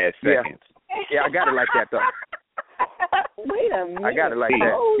 stink-ass seconds. Yeah, I got it like that, though. Wait a minute. I got it like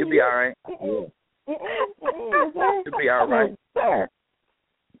that. You'll be all right. You'll be all right.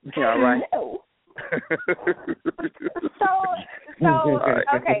 You'll be all right.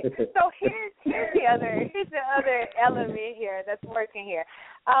 Okay. So here's the other element here that's working here.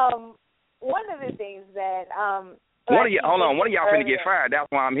 One of the things that one of y'all finna get fired. That's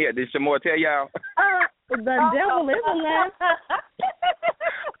why I'm here. Did Shamor tell y'all? The devil is a lie.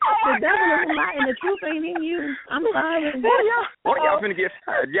 The devil is a lie, and the truth ain't in you. I'm sorry. One of y'all finna get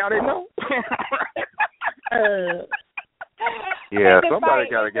fired. Y'all didn't know? Yeah, somebody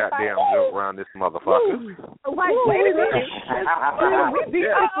got a goddamn joke around this motherfucker. Wait a minute. We've been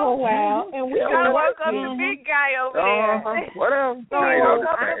here for a while, and we gotta welcome the big guy over there. Whatever.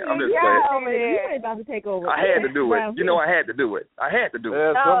 I'm just saying. You ain't about to take over. I had to do it. You know, I had to do it. Yeah,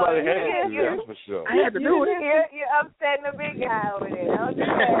 somebody had to. That's for sure. I had to do it. You're upsetting the big guy over there. Don't do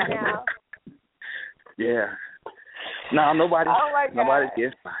that now. Yeah. No, nobody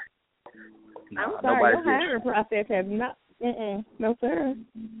gets fired. I'm sorry, your hiring process has not. No, sir.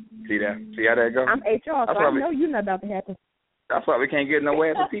 See that? See how that goes? I'm HR, so I know you're not about to happen. That's why we can't get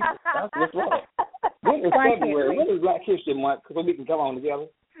nowhere as a people. That's what's wrong. When is February? When is Black History Month? So we can come on together.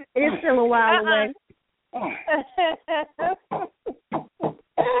 It's still a while away.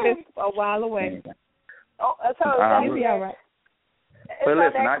 It's a while away. You'll be all right. But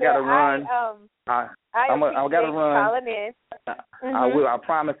listen, I got to run. I got to run. Calling in. I will. I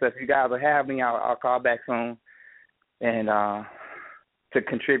promise that if you guys will have me, I'll call back soon. And to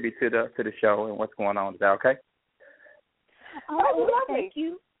contribute to the show and what's going on. Is that okay? Oh, thank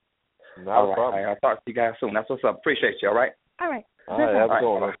you. All right. I'll talk to you guys soon. That's what's up. Appreciate you. All right. All right. All right. Have a good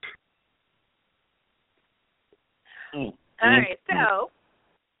one. All right. So,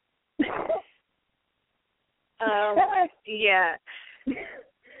 yeah. So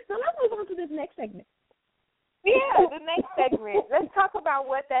let's move on to this next segment. Yeah, the next segment. Let's talk about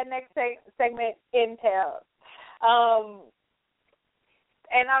what that next segment entails.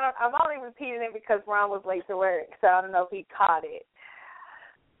 And I'm only repeating it because Ron was late to work, so I don't know if he caught it.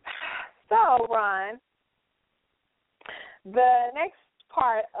 So, Ron, the next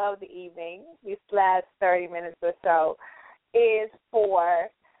part of the evening, these last 30 minutes or so, is for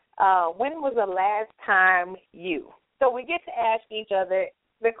when was the last time you? So we get to ask each other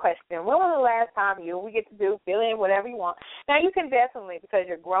the question, when was the last time you? We get to fill in whatever you want. Now, you can definitely, because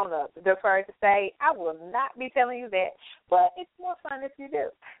you're grown up, defer to say, I will not be telling you that, but it's more fun if you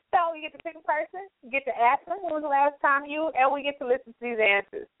do. So we get to pick a person, get to ask them, when was the last time you, and we get to listen to these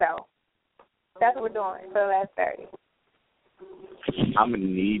answers. So that's what we're doing for the last 30. I'm going to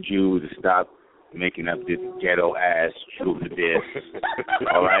need you to stop making up this ghetto-ass truth of this,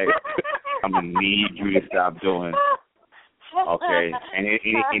 all right? I'm going to need you to stop doing. Okay, and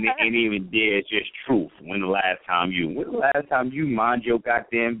even there, it's just truth. When the last time you mind your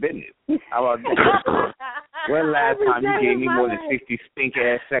goddamn business? How about that? When the last time you gave me more than 60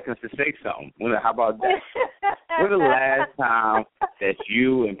 stink-ass seconds to say something? How about that? When the last time that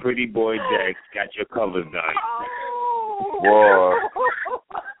you and Pretty Boy Dex got your covers done? Boy.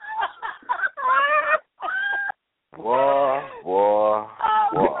 Boy.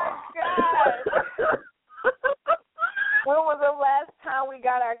 When was the last time we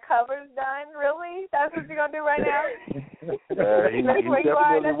got our covers done? Really? That's what you're going to do right now? He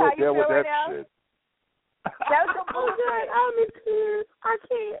definitely went there with that shit. That's a bullshit. I'm in tears. I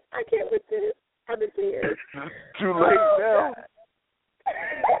can't with this. I'm in tears. Too late now.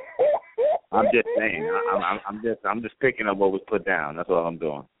 I'm just saying. I'm just picking up what was put down. That's all I'm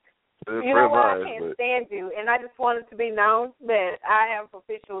doing. You know what? I can't stand you, and I just want it to be known that I have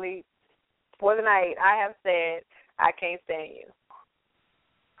officially, for the night, I have said I can't stand you.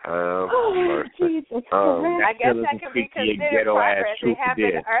 Jesus. I guess that could be considered progress. It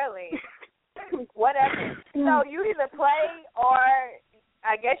happened early. Whatever. So you either play or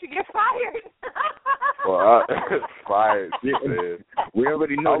I guess you get fired. Well, fired. We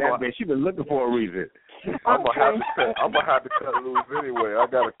already know that, man. She's been looking for a reason. I'm gonna have to cut loose anyway. I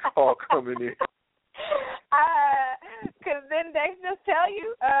got a call coming in. Because then they just tell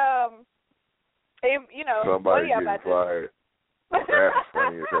you, somebody getting fired. That's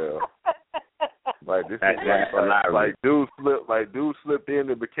funny as hell. Like this is like dude slipped in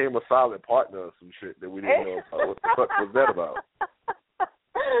and became a solid partner or some shit that we didn't know about. What the fuck was that about?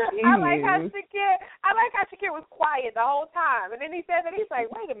 I like how Shakir was quiet the whole time, and then he said that he's like,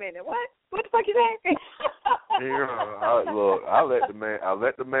 "Wait a minute, what? What the fuck is that?" I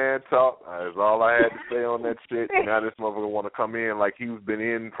let the man talk. That's all I had to say on that shit. Now this motherfucker want to come in like he's been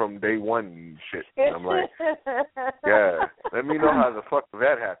in from day one and shit. And I'm like, yeah, let me know how the fuck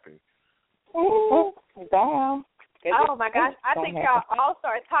that happened. Damn. Oh my gosh! I think y'all all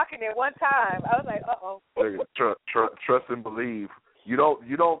started talking at one time. I was like, Trust and believe. You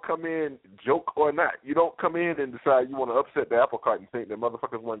don't come in, joke or not. You don't come in and decide you want to upset the apple cart and think that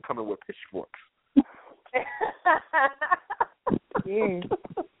motherfuckers wasn't coming with pitchforks. Yeah.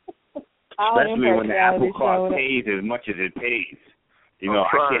 Especially when the apple cart pays as much as it pays. You know,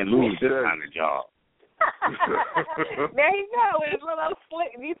 I can't lose this kind of job. There you go. With his little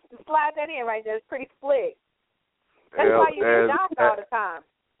slick. You slide that in right there. It's pretty slick. That's why you do dogs all the time.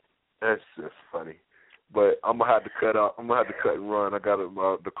 That's just funny. But I'm gonna have to cut out. I'm gonna have to cut and run. I got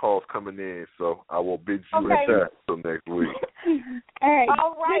the calls coming in, so I will bid you until next week.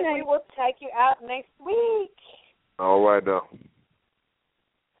 All right. We will check you out next week. All right, now.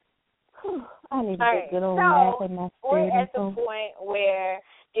 I need to get good old math in my spirit. We're at the point where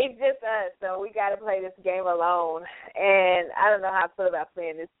it's just us, so we got to play this game alone. And I don't know how I feel about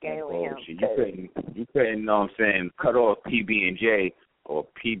playing this game with him. You couldn't, you know what I'm saying, cut off PB&J or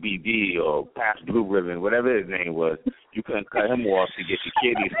PBD or Pass Blue Ribbon, whatever his name was. You couldn't cut him off to get the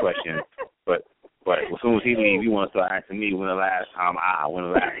kiddies questions. But as soon as he leaves, you want to start asking me when the last time I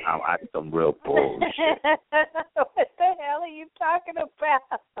did some real bullshit. What the hell are you talking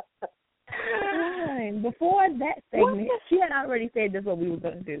about? Before that segment, she had already said this is what we were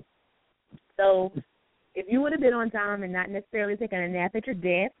going to do. So if you would have been on time and not necessarily taking a nap at your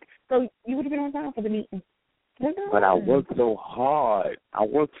desk, so you would have been on time for the meeting. But I worked so hard. I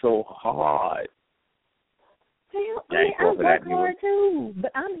work hard too,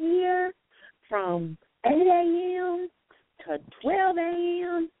 but I'm here from 8 a.m. to 12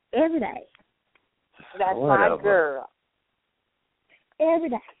 a.m. every day. That's my girl. Every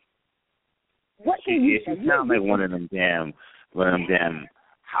day. What can you say? She sound like one of them damn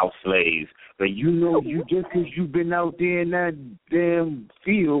house slaves. But you know, you just because you've been out there in that damn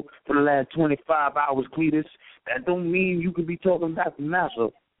field for the last 25 hours, Cletus, that don't mean you could be talking about the master.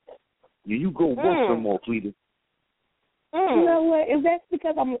 You go work some more, Cletus. You know what? Is that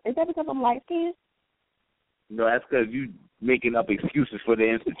because I'm light skinned? No, that's because you making up excuses for the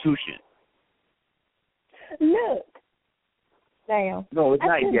institution. Look. Damn. No, it's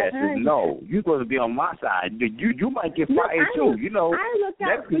not yes. It's no. You're going to be on my side. You might get fired too. You know,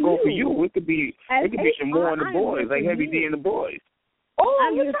 that could go for you. It could be some more on the boys, like Heavy D and the boys.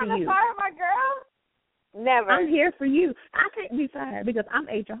 Oh, you trying to fire my girl? Never. I'm here for you. I can't be fired because I'm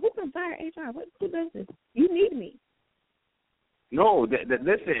HR. Who can fire HR? Who does this? You need me. No,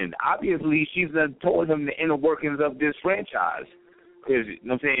 listen. Obviously, she's told him the inner workings of this franchise. Because, you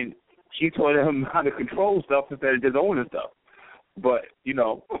know what I'm saying, she told him how to control stuff instead of just owning stuff. But, you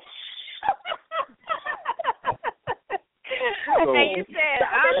know. And you said,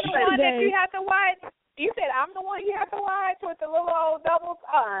 I'm the one that you have to watch. You said I'm the one you have to watch with the little old double.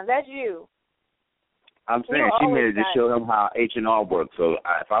 That's you. I'm saying she made it to show him how H&R works. So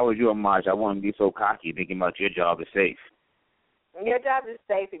if I was you, Amaj, I wouldn't be so cocky thinking about your job is safe. Your job is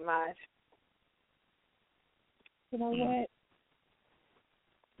safe, Amaj. You know what?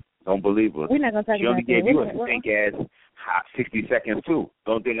 Don't believe her. We're not gonna talk she about only gave you a stink ass hot 60 seconds too.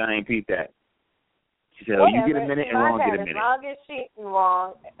 Don't think I ain't peeped that. She said, you get a minute and Ron get a minute. As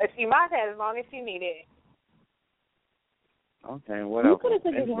long as she might have as long as she needed. Okay, what else? You could have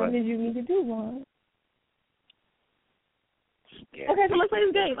took as long as you need to do, Ron. Yeah. Okay, so let's play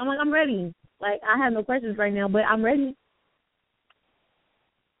this game. I'm ready. Like, I have no questions right now, but I'm ready.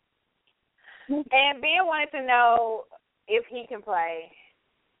 And Ben wanted to know if he can play.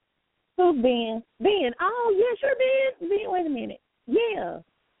 Who's Ben? Ben. Oh, yeah, sure, Ben. Ben, wait a minute. Yeah.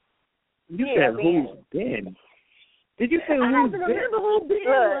 You said Ben. Who's Ben? Did you say who's Ben? I had to remember who Ben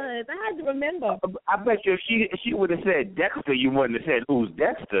was. I had to remember. I bet you if she would have said Dexter, you wouldn't have said who's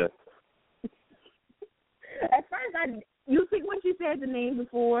Dexter. At first, you see when she said the name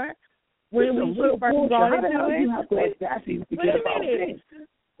before, when she first brought it to us.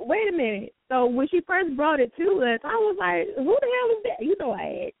 Wait a minute. So when she first brought it to us, I was like, who the hell is that? You know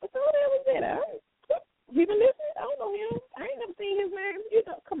I asked. Who the hell is that? People listen? I don't know him. I ain't never seen his name. You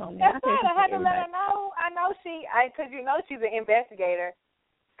know, come on, man. That's right. I had to let her know. I know because you know she's an investigator.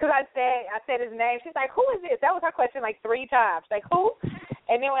 Because I said his name. She's like, who is this? That was her question like 3 times. Like, who?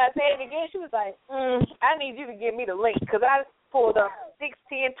 And then when I said it again, she was like, I need you to give me the link because I pulled up 6,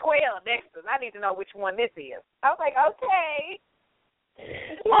 10, 12 Dexters. I need to know which one this is. I was like, okay.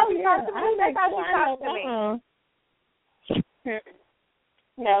 Oh, yeah. That's how she talks to me.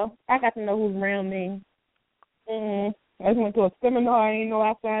 No, I got to know who's around me. I just went to a seminar. I didn't know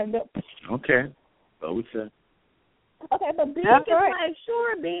I signed up. Okay. So we said. Okay, but Ben is like,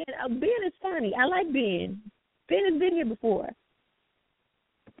 sure, Ben. Ben is funny. I like Ben. Ben has been here before.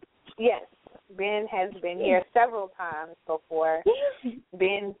 Yes, Ben has been here several times before.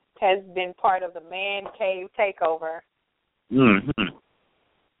 Ben has been part of the Man Cave Takeover. Mm-hmm.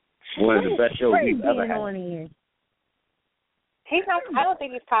 One of the best shows we've ever had. I don't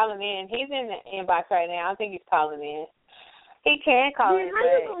think he's calling in. He's in the inbox right now. I don't think he's calling in. He can call in. How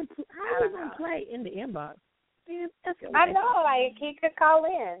are you going to play in the inbox? Man, I know. Like, he could call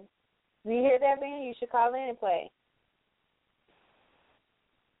in. Do you hear that, Ben? You should call in and play.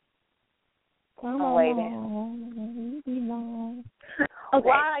 I'm waiting. Okay.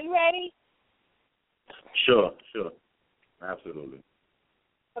 Ron, are you ready? Sure. Absolutely.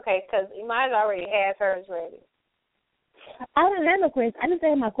 Okay, because Imani already has hers ready. I don't have no question. I didn't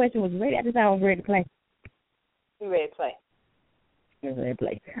say my question was ready. I just said I was ready to play. You ready to play? I'm ready to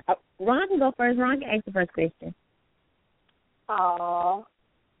play. Ron can go first. Ron can ask the first question. Aww.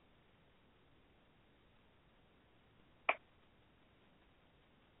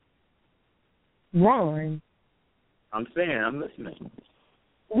 Ron. I'm saying, I'm listening. She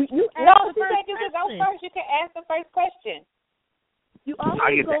said you could go first. You can ask the first question. You always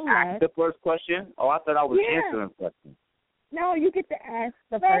I get go to ask the first question? Oh, I thought I was answering questions. No, you get to ask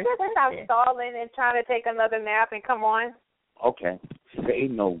the first question. Stop stalling and trying to take another nap and come on. Okay. Say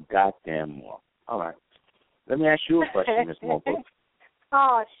no goddamn more. All right. Let me ask you a question, Ms. Mobile.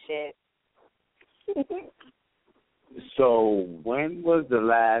 Oh, shit. So when was the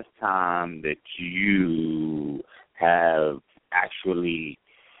last time that you have actually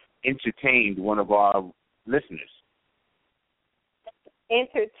entertained one of our listeners?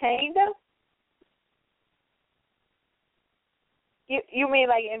 Entertained them? You mean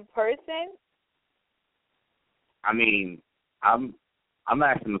like in person? I mean, I'm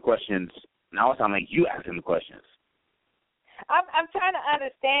asking the questions. Now it's like you asking the questions. I'm trying to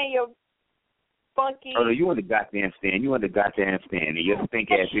understand your funky. Oh, no, you want the goddamn stand. You want the goddamn stand. And your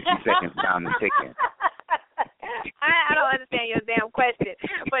stink ass 60 seconds down the ticking. I don't understand your damn question.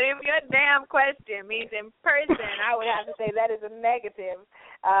 But if your damn question means in person, I would have to say that is a negative.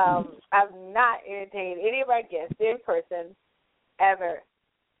 I've not entertained any of our guests in person ever.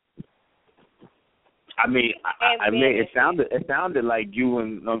 I mean, it sounded like you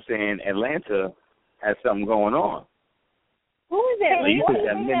and, you know what I'm saying, Atlanta had something going on. Who is Atlanta? You took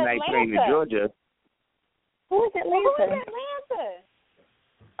that midnight train to Georgia. Who is Atlanta?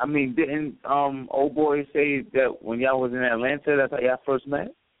 I mean, didn't old boy say that when y'all was in Atlanta, that's how y'all first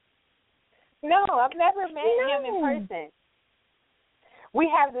met? No, I've never met him in person. We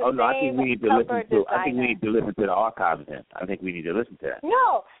have the same I think we need to cover designer. I think we need to listen to the archives then. I think we need to listen to that.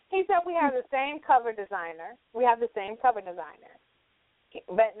 No, he said we have the same cover designer. We have the same cover designer.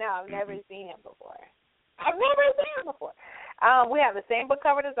 But no, I've never seen him before. We have the same book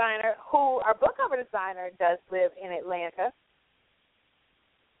cover designer who, our book cover designer does live in Atlanta,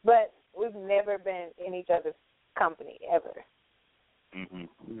 but we've never been in each other's company ever.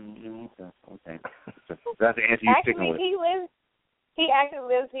 Okay. That's the answer you're sticking with. He actually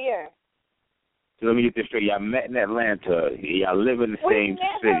lives here. So let me get this straight. Y'all met in Atlanta. Y'all live in the same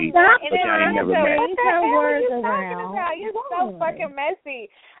city, but y'all ain't never met. You're so fucking messy.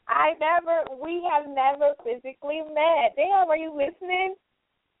 We have never physically met. Damn, are you listening?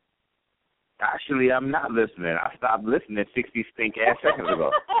 Actually, I'm not listening. I stopped listening 60 stink-ass seconds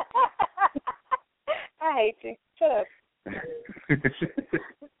ago. I hate you. Shut up.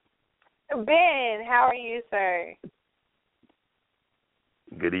 Ben, how are you, sir?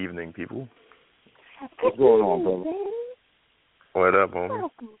 Good evening, people. What's going on, brother? What up, homie?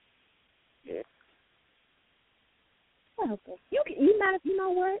 Yeah. Okay. You know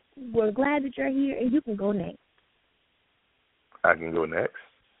what? We're glad that you're here, and you can go next. I can go next?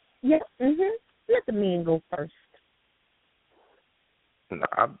 Yeah. Let the men go first. No,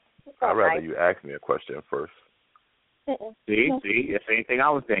 I'd rather you ask me a question first. See, that's the same thing I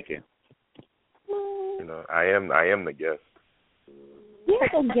was thinking. You know, I am the guest. Yeah,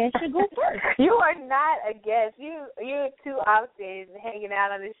 so guest should go first. You are not a guest. You're too often hanging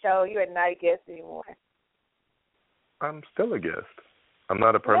out on the show. You are not a guest anymore. I'm still a guest. I'm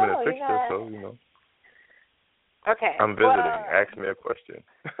not a permanent fixture, so you know. Okay. I'm visiting. Ask me a question.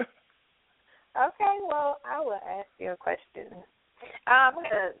 Okay, well, I will ask you a question. I'm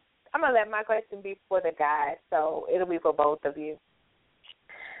gonna let my question be for the guys, so it'll be for both of you.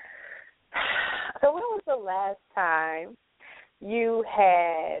 So when was the last time you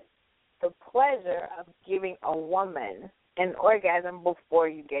had the pleasure of giving a woman an orgasm before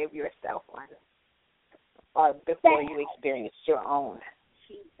you gave yourself one, or before you experienced your own?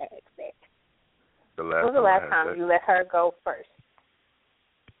 When was the last time you let her go first?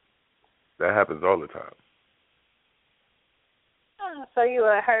 That happens all the time. Oh, so you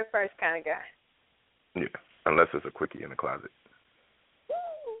a her first kind of guy? Yeah, unless it's a quickie in the closet.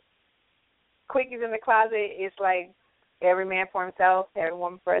 Quickies in the closet is like every man for himself, every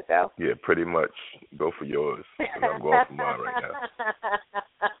woman for herself. Yeah, pretty much. Go for yours. I'm going for mine right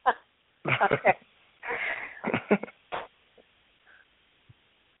now. Okay.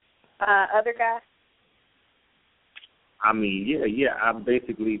 Other guys? I mean, yeah, I'm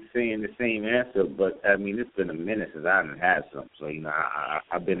basically saying the same answer, but, I mean, it's been a minute since I haven't had some. So, you know,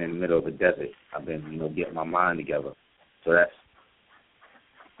 I've been in the middle of the desert. I've been, you know, getting my mind together. So that's,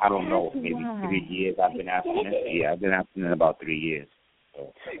 I don't know, maybe 3 years I've been abstinent. Yeah, I've been abstinent about 3 years.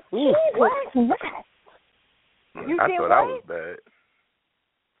 So. What? I thought I was bad.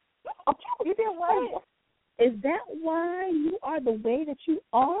 You did what? Is that why you are the way that you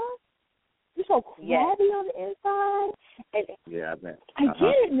are? You're so crabby on the inside. And yeah, I've been. I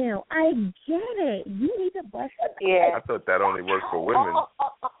get it now. I get it. You need to bust it. Yeah. I thought that only worked for women.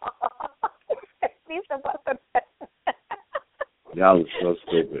 Needs to bust it. Y'all was so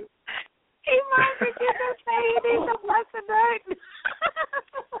stupid. He might be going to say he needs to bust it.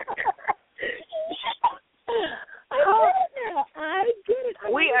 I get it.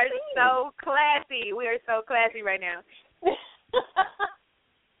 We are so classy. We are so classy right now.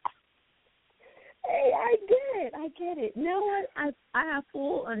 Hey, I get it. You know what? I have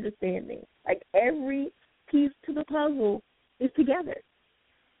full understanding. Like every piece to the puzzle is together.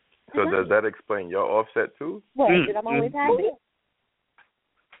 So does that explain your offset too? What? That I'm always happy?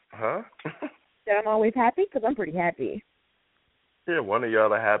 Huh? That I'm always happy? Because I'm pretty happy. Yeah, one of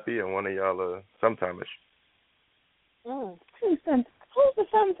y'all are happy and one of y'all are sometime-ish. Who's the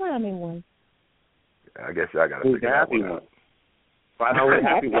sometime one? I guess y'all got to figure that one out. I know the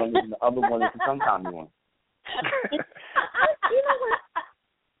happy one and the other one is the sometime one. You know what?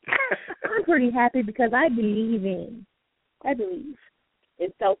 I'm pretty happy because I believe in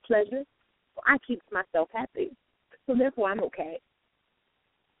self-pleasure. So I keep myself happy. So therefore, I'm okay.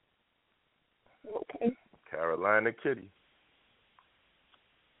 Okay. Carolina Kitty.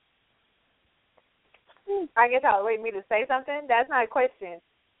 I guess y'all wait me to say something? That's not a question.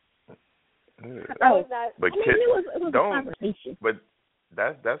 Yeah. Not, but it was a conversation. But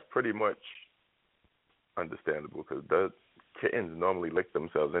that's pretty much understandable because the kittens normally lick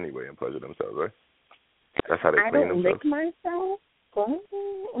themselves anyway and pleasure themselves, right? That's how they clean themselves. I don't lick myself.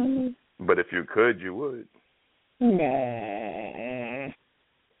 But if you could, you would. Nah.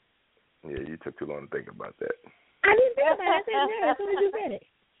 Yeah, you took too long to think about that. I didn't think about it. I said no as soon as you said it.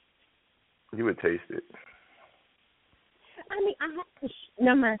 You would taste it. I mean,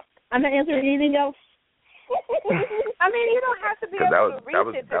 no, I'm not answering anything else. I mean, you don't have to be able to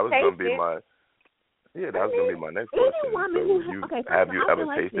reach it to taste it. Yeah, that was going to be my next question. Have you ever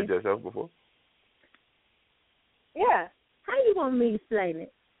tasted yourself before? Yeah. How you want me to explain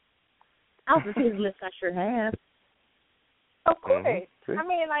it? Off of his lips, I sure have. Of course. Mm-hmm. I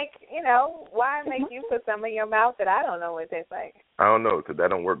mean, like, why make you put some in your mouth that I don't know what it tastes like? I don't know, because that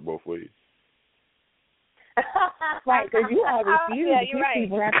don't work both ways. Right, because you all refuse to kiss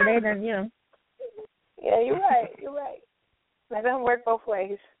people after they done, Yeah, you're right. That doesn't work both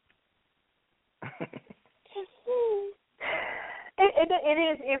ways. It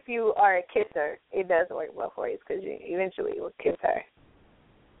is if you are a kisser. It does work both ways because you eventually will kiss her.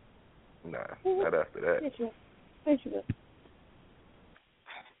 Nah, not after that. Yes, you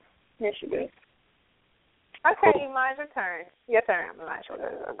will. Okay, Iman's your turn. Your turn, Iman.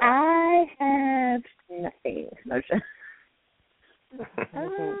 I have nothing.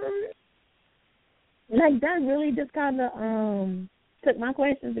 Like, that really just kind of took my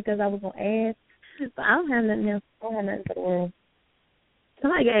questions because I was going to ask. But I don't have nothing else. I don't have nothing for the world.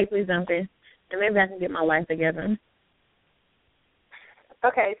 Somebody can ask me something, and maybe I can get my life together.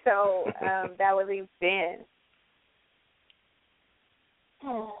 Okay, so that would leave Ben.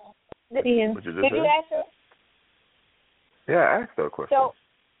 Did you ask her? Yeah, I asked her a question.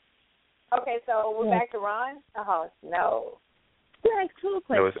 So we're back to Ron? Oh, no. You asked two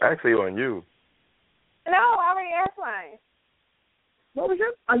questions. No, it's actually on you. No, I already asked mine. What was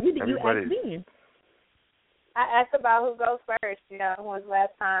your? Oh, you asked me. I asked about who goes first. When was the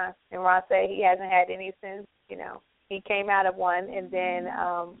last time? And Ron said he hasn't had any since. He came out of one, and then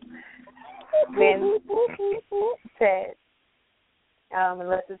Ben said,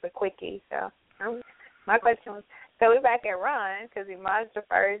 unless it's a quickie. So my question was, so we're back at Ron because he might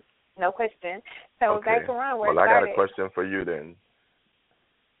deferred, no question. So we're back to Ron. Well, I got a question for you then.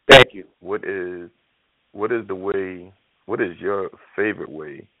 Thank you. What is your favorite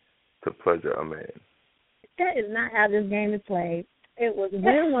way to pleasure a man? That is not how this game is played. It was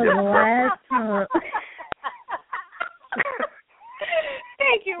when was the last time?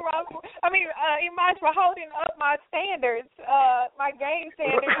 Thank you, Rob. Iman, for holding up my standards, my game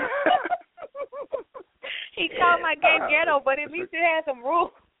standards. He called my game ghetto, but at least it has some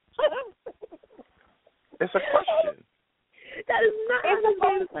rules. It's a question. That is not how this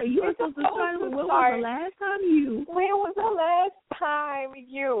game is played. You were supposed to start with when was the last time you? When was the last time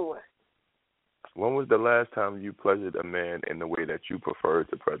you? When was the last time you pleasured a man in the way that you prefer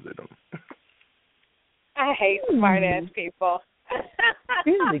to pleasure them? I hate smart-ass people.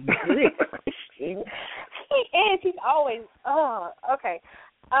 This is a good question. She's always, okay.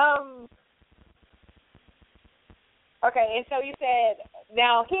 Okay, and so you said,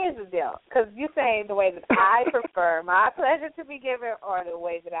 now here's the deal, because you're saying the way that I prefer my pleasure to be given or the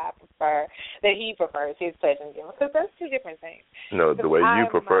way that I prefer, that he prefers his pleasure to be given, because that's two different things. No, the way you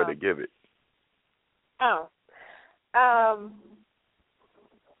prefer to give it. So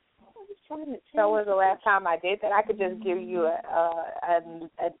was the last time I did that? I could just give you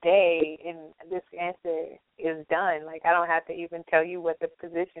a day, and this answer is done. Like, I don't have to even tell you what the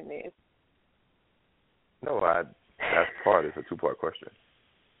position is. No, that's part. It's a two-part question.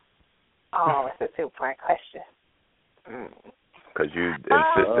 Oh, it's a two-part question. Because you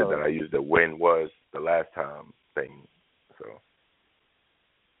insisted that I used the when was the last time thing. So,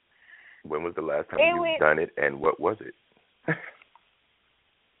 when was the last time you've done it, and what was it?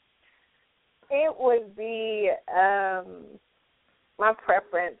 It would be, my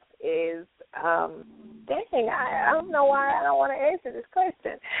preference is, dang, I don't know why I don't want to answer this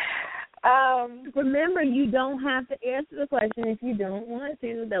question. Remember, you don't have to answer the question if you don't want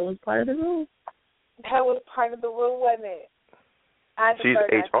to. That was part of the rule. That was part of the rule, wasn't it? She's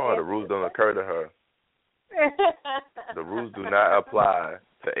HR. The rules don't occur to her. The rules do not apply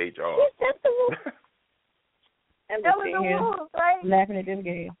to HR. That's the rule. That was the rules, right? Laughing at this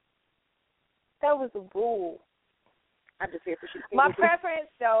game. That was the rule. I just here for you. My preference,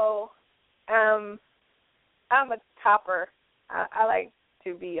 though, I'm a topper. I like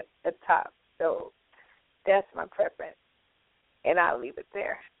to be a top, so that's my preference, and I'll leave it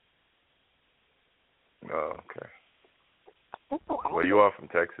there. Oh, okay. Well, you are from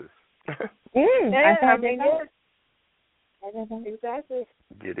Texas. Exactly.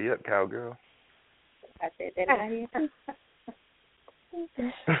 Giddy up, cowgirl. I said that out here.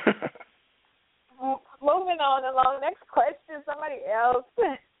 Moving on along. Next question, somebody else.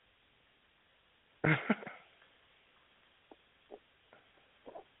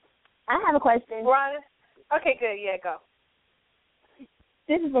 I have a question. Ron? Okay, good. Yeah, go.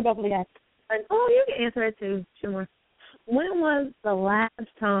 This is for both of you guys. Oh, you can answer it too. Sure. When was the last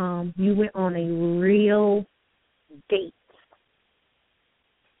time you went on a real date?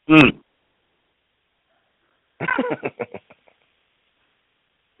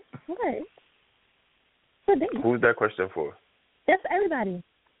 is that question for? That's for everybody.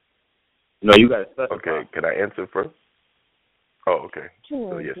 No, you got to specify. Okay, can I answer first? Oh, okay.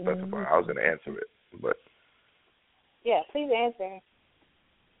 Sure. So, yeah, specify. I was going to answer it, but... Yeah, please answer.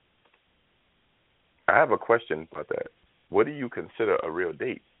 I have a question about that. What do you consider a real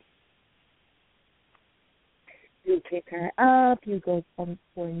date? You pick her up, you go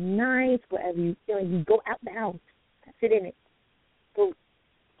for nights, wherever you feel, you go out the house, sit in it, go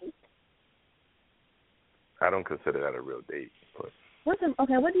eat. I don't consider that a real date. But what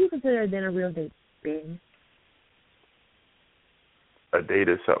do you consider then a real date, Ben? A date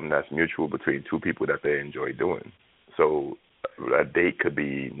is something that's mutual between two people that they enjoy doing. So a date could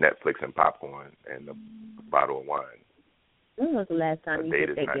be Netflix and popcorn and a bottle of wine. When was the last time you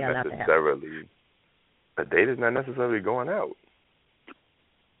took that girl out the house? A date is not necessarily going out.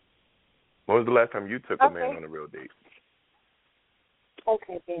 When was the last time you took a man on a real date?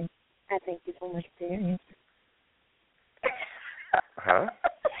 Okay, Ben. I thank you so much for your answer. Huh?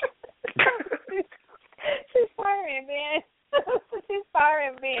 She's firing, Ben. She's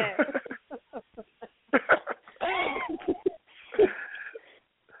firing, Ben.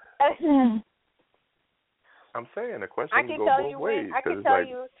 I'm saying the question I can go tell both you ways. when. I can tell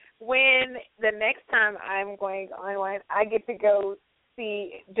you when the next time I'm going on one, I get to go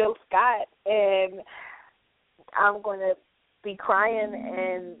see Jill Scott, and I'm going to be crying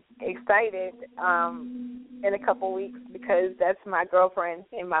and excited in a couple weeks because that's my girlfriend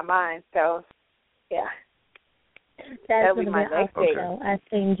in my mind. So, yeah. That'll be my next date. Show. I've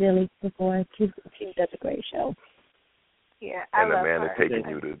seen Jilly before. She does a great show. Yeah, I love her. And the man is taking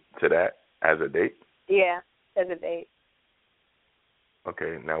you to that as a date? Yeah, as a date.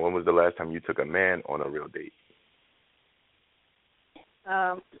 Okay, now when was the last time you took a man on a real date?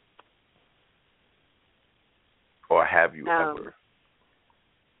 Or have you ever?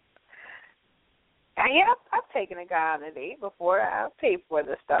 Yeah, I've taken a guy on a date before. I've paid for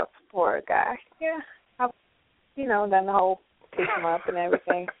the stuff for a guy. Yeah, I've, done the whole pick him up and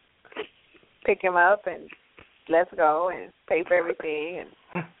everything. Pick him up and let's go and pay for everything and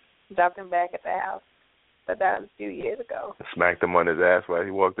drop him back at the house. But that was a few years ago. Smacked him on his ass while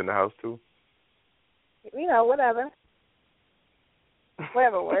he walked in the house too? Whatever.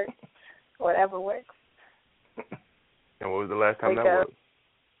 Whatever works. Whatever works. And what was the last time that was?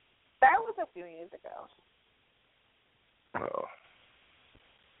 That was a few years ago. Oh.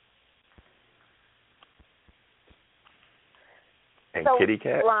 And so, kitty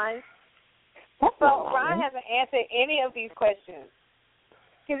cat? Ron hasn't answered any of these questions.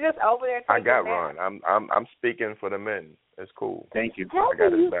 He's just over there. I got Ron. I'm speaking for the men. It's cool. Thank you. How I got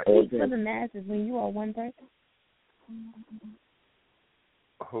can you back. speak for the masses when you are one person?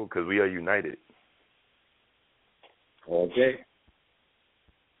 Oh, because we are united. Okay.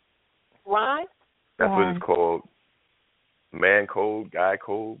 Ron? That's what it's called. Man code, guy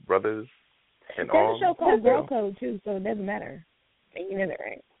code, brothers, and all. There's a show called Girl Code, too, so it doesn't matter. You know that,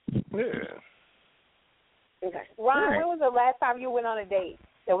 right? Yeah. Okay. Ron, when was the last time you went on a date?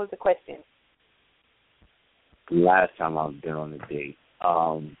 That was the question. Last time I've been on a date.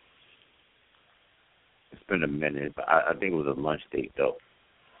 It's been a minute, but I think it was a lunch date, though.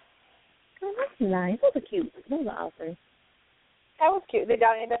 Oh, that's nice. Those are cute. Those are awesome. That was cute. Did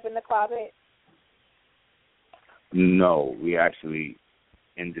y'all end up in the closet? No, we actually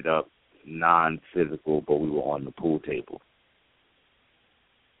ended up non-physical, but we were on the pool table.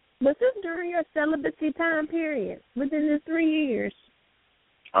 Was this during your celibacy time period, within the 3 years?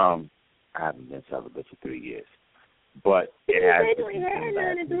 I haven't been celibate for 3 years, but it has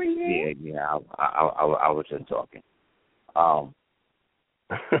been in 3 years. Yeah. I was just talking.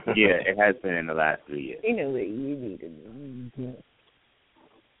 Yeah, it has been in the last 3 years. You know what you need to do.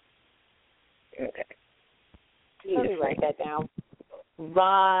 Okay. Let me write that down.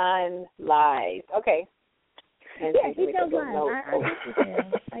 Ron lies. Okay. And yeah, he tells lies.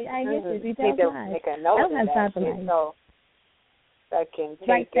 I get this. He tells lies. Make a note I don't have time for lies. So I can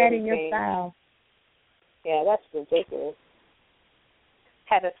like that everything. In your style. Yeah, that's ridiculous.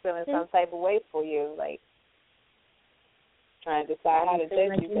 Had us feeling some type of way for you, like trying to decide how to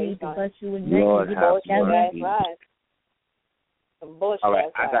judge you based on Lord have mercy. Some bullshit. All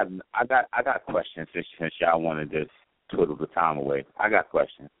right, I got questions since y'all wanted to twiddle the time away. I got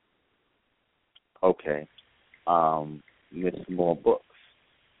questions. Okay. Miss More Books.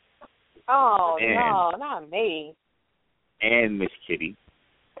 Oh, no, not me. And Miss Kitty.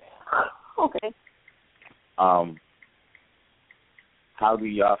 Okay. How do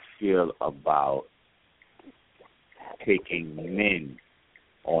y'all feel about taking men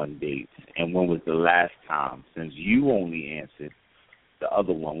on dates? And when was the last time, since you only answered the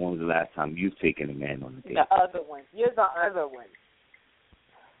other one. When was the last time you've taken a man on a date? The other one. You're the other one.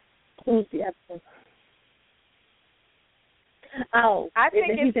 Who's the other one? Oh, I think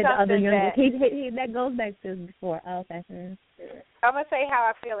he said the other young that that goes back to before. Oh, okay. I'm gonna say how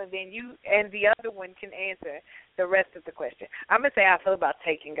I feel, and then you and the other one can answer the rest of the question. I'm gonna say how I feel about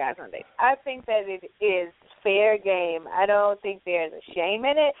taking guys on dates. I think that it is fair game. I don't think there's a shame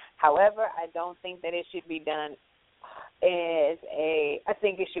in it. However, I don't think that it should be done as I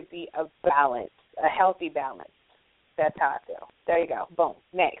think it should be a balance, a healthy balance. That's how I feel. There you go. Boom.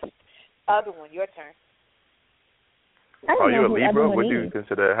 Next. Other one. Your turn. Are you a Libra? What do you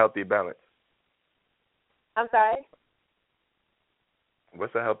consider a healthy balance? I'm sorry?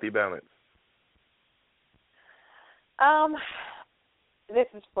 What's a healthy balance? This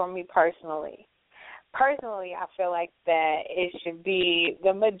is for me personally. Personally, I feel like that it should be,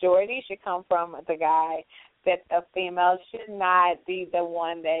 the majority should come from the guy, that a female should not be the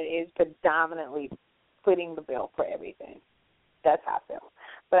one that is predominantly footing the bill for everything. That's how I feel.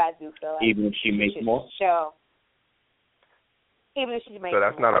 But I do feel like even if she makes more? Even if she makes more. So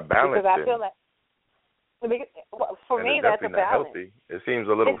that's not a balance. Because I feel like, for me, that's a balance. Healthy. It seems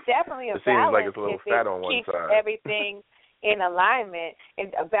a little. It's definitely a balance. It seems like it's a little fat on one keeps side. Everything in alignment,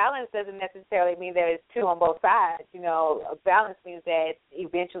 and a balance doesn't necessarily mean there is two on both sides. You know, a balance means that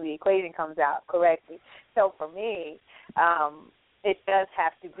eventually the equation comes out correctly. So for me, it does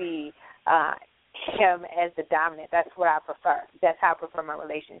have to be him as the dominant. That's what I prefer. That's how I prefer my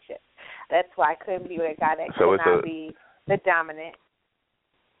relationship. That's why I couldn't be with a guy that could not be the dominant.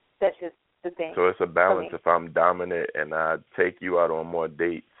 That's just the thing. So it's a balance if I'm dominant and I take you out on more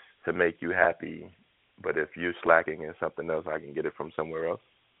dates to make you happy, but if you're slacking in something else, I can get it from somewhere else?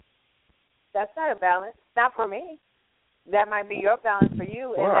 That's not a balance. Not for me. That might be your balance for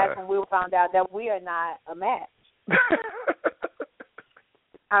you, and that's when we found out that we are not a match.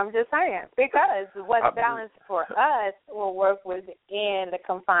 I'm just saying, because what's balanced for us will work within the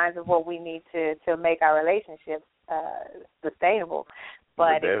confines of what we need to make our relationship sustainable.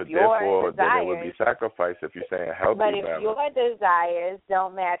 But if your desires, then it would be sacrifice if you're saying healthy balance. But if your desires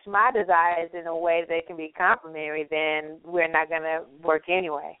don't match my desires in a way that can be complementary, then we're not going to work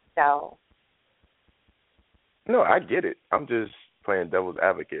anyway. So. No, I get it. I'm just playing devil's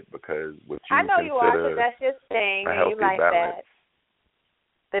advocate because what you I know you are, because that's your thing, and you like balance. that.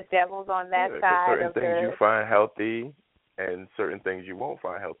 The devil's on that side certain of things you find healthy and certain things you won't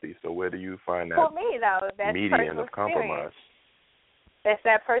find healthy. So where do you find that for me, though, that's median of compromise? That's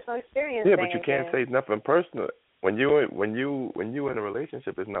that personal experience. Yeah, but you can't say nothing personal. When you in a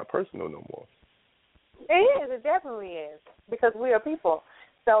relationship, it's not personal no more. It is. It definitely is, because we are people.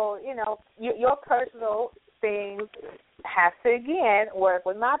 So, you know, your personal things have to, again, work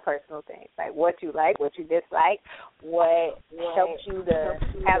with my personal things, like what you like, what you dislike, what helps you to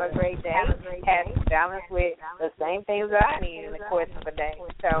have a great day, has to balance with the same things that I need in the course of a day.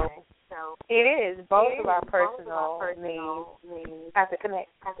 So it is. Both of our personal needs have to connect.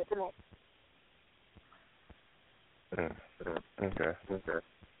 Okay.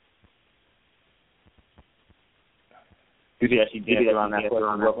 You see how she did it on that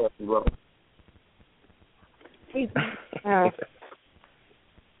question?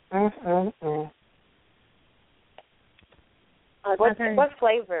 What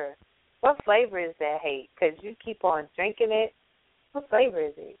flavor? What flavor is that hate? Because you keep on drinking it. What flavor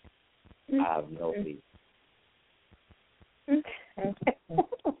is it? I have no idea.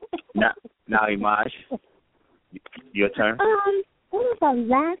 Now, Imaj, your turn. What was the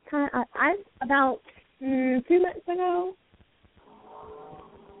last time? About 2 months ago,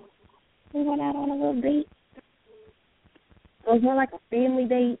 we went out on a little date. It was more like a family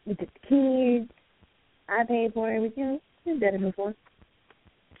date with the kids. I paid for everything. We've done it before.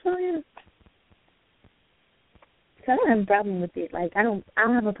 So yeah. So I don't have a problem with it. Like I don't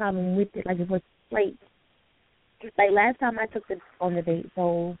have a problem with it. Like if it's like last time I took it on the date,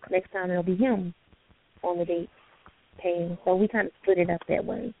 so next time it'll be him on the date paying. So we kind of split it up that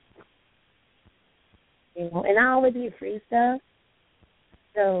way. You know, and I always get free stuff.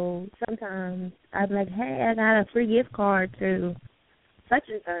 So sometimes I'm like, hey, I got a free gift card to such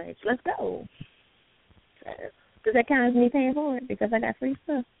and such. Let's go. Because that counts me paying for it because I got free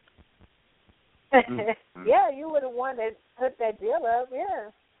stuff. Yeah, you were the one that put that deal up,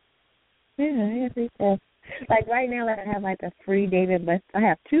 yeah. Yeah, I got free stuff. Like right now, I have like a free Dave & Buster's. I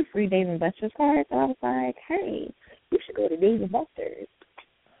have 2 free Dave & Buster's cards. So I was like, hey, you should go to Dave & Buster's.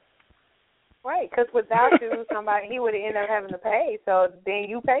 Right, because without you, he would have ended up having to pay. So then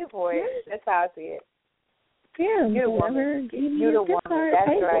you pay for it. That's how I see it. Yeah, you're the woman. You're the woman.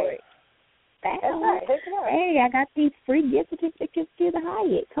 That's right. That's right. Hey, I got these free gift certificates to the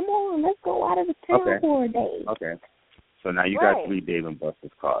Hyatt. Come on, let's go out of the town for a day. Okay. So now you got 3 Dave and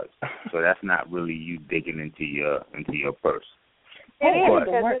Buster's cards. So that's not really you digging into your purse. It is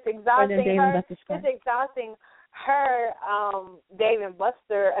because it's exhausting her Dave and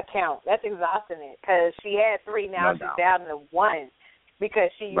Buster account. That's exhausting it because she had 3, now she's down to 1 because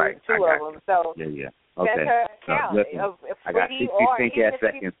she used 2 of them. So yeah. That's her account. Listen, I got 60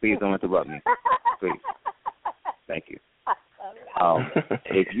 seconds. Please don't interrupt me. Please. Thank you.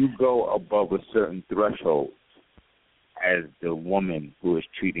 If you go above a certain threshold as the woman who is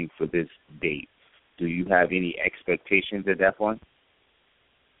treating for this date, do you have any expectations at that point?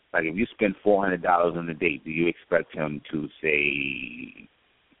 Like if you spend $400 on a date, do you expect him to say,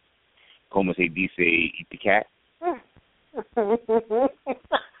 como se dice, eat the cat?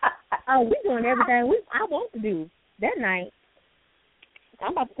 Oh, we're doing everything I want to do that night.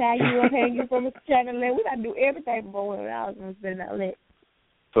 I'm about to tie you up, hang you from the channel. We got to do everything for $400 and spend that lit.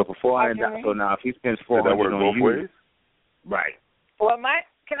 So for $400, so now if he spends $400 that work on both ways? Right. Well,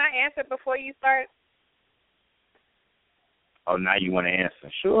 can I answer before you start? Oh, now you want to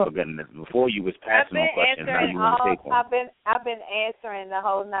answer? Sure. Before you was passing on questions, now you want to take one. I've been answering the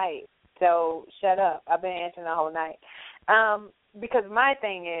whole night. So shut up. I've been answering the whole night. Because my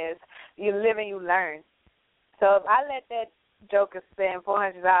thing is, you live and you learn. So if I let that joker spend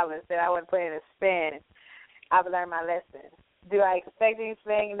 $400 that I wasn't planning to spend, I've learned my lesson. Do I expect him to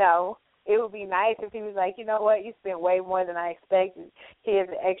spend? No. It would be nice if he was like, you know what, you spent way more than I expected. Here's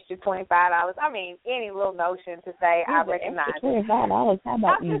an extra $25. I mean, any little notion to say I recognize it. $25. How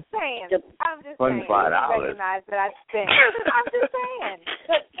about I'm just saying. $25. Recognize that I spent. I'm just saying.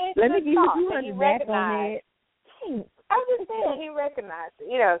 Let me give you $200 back on it. I'm just saying he recognized it.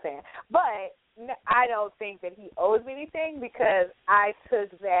 You know what I'm saying? But I don't think that he owes me anything because I took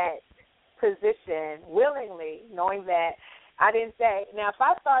that position willingly, knowing that I didn't say. Now, if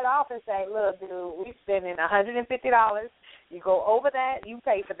I start off and say, look, dude, we spending $150, you go over that, you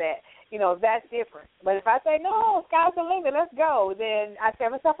pay for that. You know, that's different. But if I say, no, sky's the limit, let's go, then I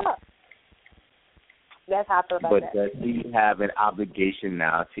set myself up. That's how I feel about that. But does he have an obligation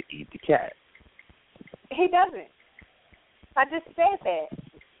now to eat the cat? He doesn't. I just said that.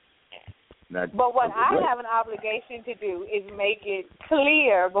 But what I have an obligation to do is make it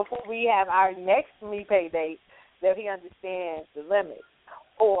clear before we have our next me pay date that he understands the limits,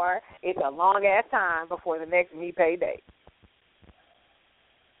 or it's a long-ass time before the next me pay date.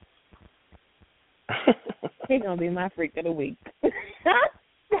 He's going to be my freak of the week.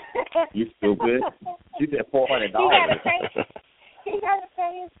 You stupid. She said $400. He got to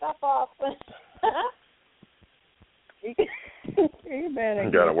pay his stuff off. You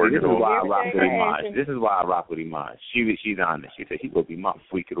gotta work it on. This is why I rock with Iman. She's honest. She said she's going to be my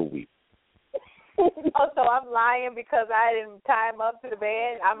freak of the week. Oh, so I'm lying because I didn't tie him up to the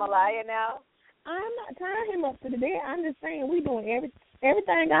bed? I'm a liar now? I'm not tying him up to the bed. I'm just saying we doing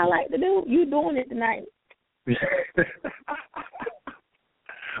everything I like to do. You doing it tonight.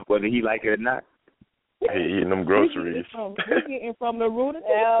 Whether he like it or not. He eating them groceries. We getting from the root of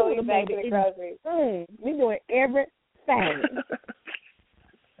the making the groceries. We doing everything.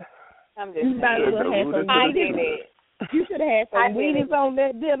 I'm just saying. I did it. You should have had some weenies on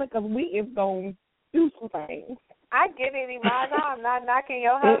that dinner because we is going to do some things. I get it, Iman. I'm not knocking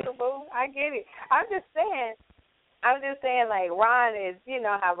your hustle, boo. I get it. I'm just saying, like, Ron is, you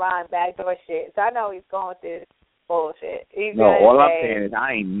know how Ron backdoor shit. So I know he's going through bullshit. All I'm saying is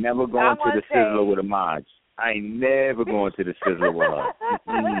I ain't never going to the Sizzler with a Maj. I ain't never going to the Sizzler with her.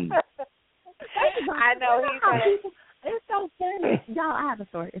 I know he's going. It's so funny. Y'all, I have a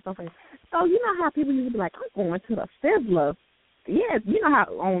story. It's so funny. So you know how people used to be like, I'm going to the Sizzler. Yes, you know how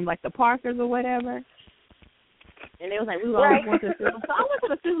on like the Parkers or whatever. And it was like we were always going to the Sizzler. So I went to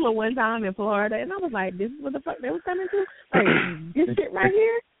the Sizzler one time in Florida, and I was like, this is what the fuck they was coming to? Like, this shit right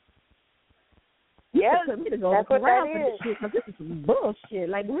here? Yeah, took me to go around for this shit, because this is some bullshit.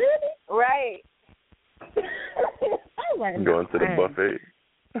 Like, really? Right. I was like, going to the buffet.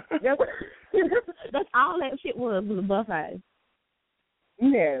 That's all that shit was a buffet.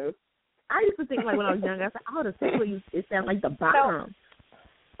 No. I used to think, like, when I was younger, I said, oh, the Sizzler, it sounds like the bottom.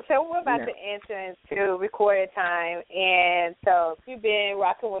 So we're about to enter into recorded time, and so if you've been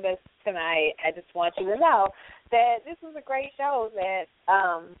rocking with us tonight, I just want you to know that this was a great show, that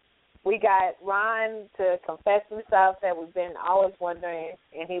we got Ron to confess some stuff that we've been always wondering,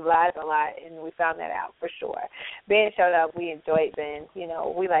 and he lies a lot, and we found that out for sure. Ben showed up. We enjoyed Ben. You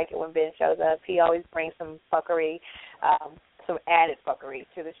know, we like it when Ben shows up. He always brings some fuckery, some added fuckery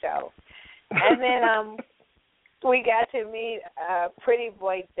to the show. And then We got to meet Pretty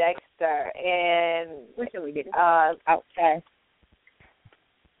Boy Dexter, and we did outside.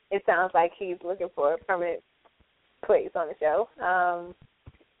 It sounds like he's looking for a permanent place on the show.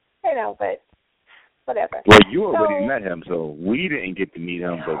 But whatever. Well, you already met him, so we didn't get to meet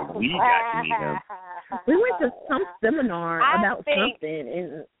him, but we got to meet him. We went to some seminar about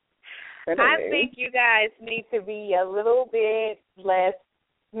something, and I think you guys need to be a little bit less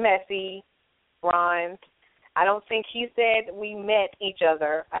messy, Ron. I don't think he said we met each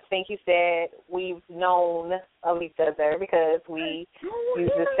other. I think he said we've known of each other because we use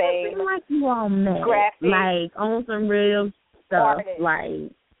the same like you all met, graphic, like on some real stuff.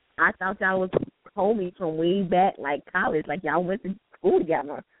 Like I thought y'all was homies from way back, like college, like y'all went to school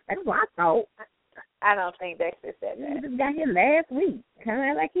together. That's what I thought. I don't think Dexter said that. He just got here last week,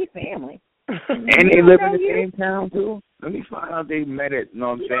 kind of like his family. And they live in the same town too. Let me find out they met at,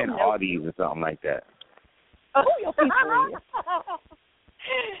 Arby's or something like that. Oh, your people.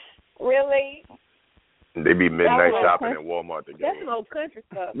 Really? They be midnight shopping at Walmart together. That's some old country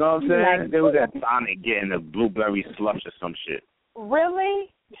stuff. You know what I'm saying? They was at Sonic getting a blueberry slush or some shit.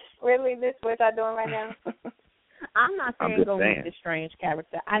 Really? Really? This what y'all doing right now? I'm not saying go meet this strange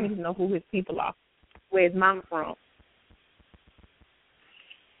character. I need to know who his people are. Where his mom from?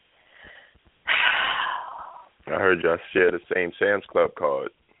 I heard y'all share the same Sam's Club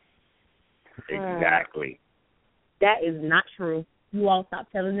card. Exactly. That is not true. You all stop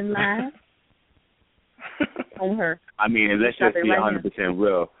telling them lies. On her. I mean, let's just be 100%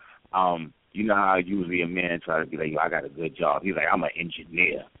 real. You know how usually a man tries to be like, I got a good job. He's like, I'm an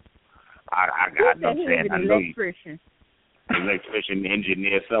engineer. I know an electrician. Electrician,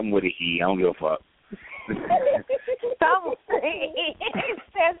 engineer, something with a he. I don't give a fuck. He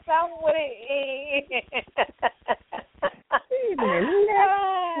said something with a he.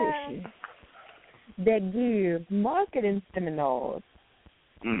 That gives marketing seminars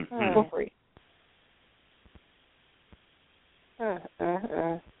for free.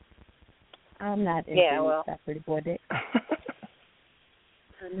 I'm not enthused by Pretty Boy Dick.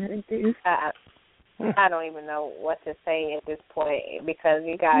 I'm not enthused. I don't even know what to say at this point because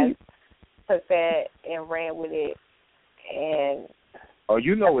you guys took that and ran with it. And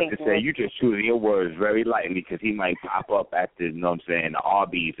you know what to say. You just choosing your words very lightly because he might pop up at the, the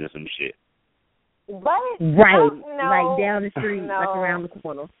Arby's or some shit. What? Right. No, like down the street, like around the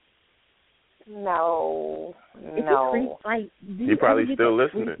corner. No. He probably still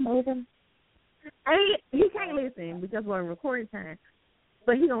listening. He can't listen because we're in recording time.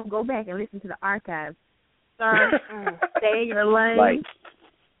 But he gonna go back and listen to the archives. Sir, stay in your lane. Like,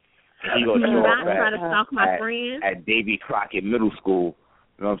 he gonna show up try to stalk my friends at Davy Crockett Middle School.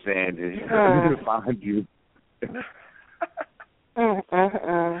 You know what I'm saying? To find you.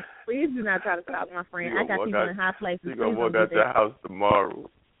 Please do not try to stalk my friend. I got people in high places. He's gonna walk out your house tomorrow.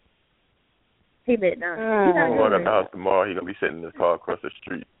 He bet not. He's gonna walk out the house tomorrow. He's gonna be sitting in his car across the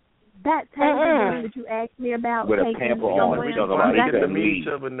street. That taser that you asked me about with a pamper on. We talking about you got to meet each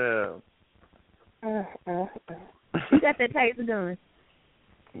other now. You got that taser gun.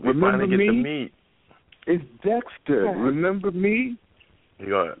 We finally get to meet. It's Dexter. Remember me? He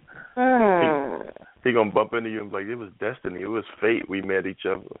gonna bump into you and be like, it was destiny. It was fate. We met each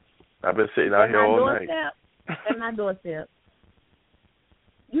other. I've been sitting out here all night. At my doorstep.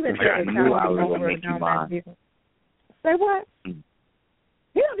 You been I knew I was gonna make you mine. Say what?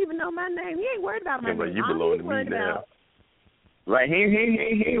 He don't even know my name. He ain't worried about my name. But you belong to me now. Right? He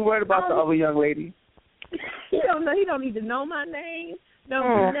ain't worried about the other young lady. He don't know. He don't even know my name. Don't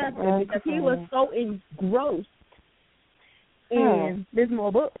do nothing because he was so engrossed in Miss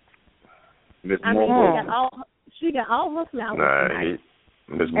Moore books. Miss Moore books. She got all her flowers.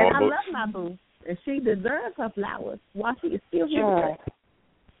 Miss Moore books. I love my boo, and she deserves her flowers while she is still here.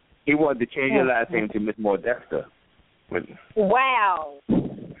 He wanted to change your last name to Miss Moore Dexter. Wow.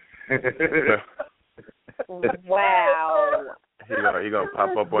 Wow. He gonna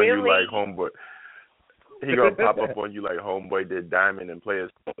pop up on you like homeboy. He gonna pop up on you like homeboy did Diamond and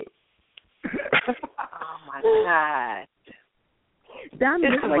Players Club. Oh my God.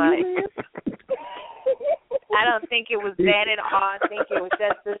 Diamond is where you live? I don't think it was that at all. I think it was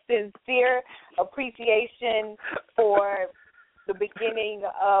just a sincere appreciation for the beginning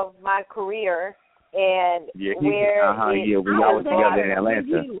of my career. And we was together in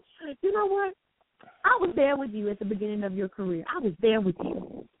Atlanta. You know what? I was there with you at the beginning of your career. I was there with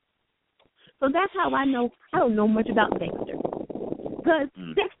you. So that's how I know. I don't know much about Dexter. Because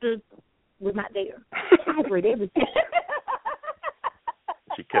Dexter was not there. I read everything.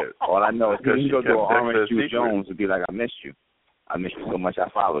 She kept. All I know is because you go to Orange Juice Jones and be like, I missed you. I missed you so much I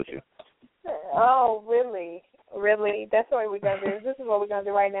followed you. Oh, really? Really? That's what we're going to do. This is what we're going to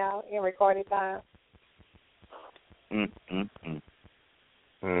do right now in recording time. Mm-hmm.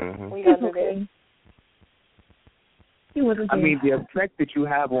 We're going to do this. I mean, the effect that you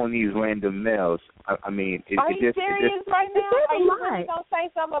have on these random males, I mean, are you serious right now? Are you really going to say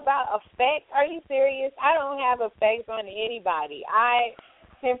something about effect? Are you serious? I don't have effects on anybody. I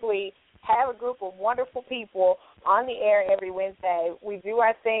simply have a group of wonderful people on the air every Wednesday. We do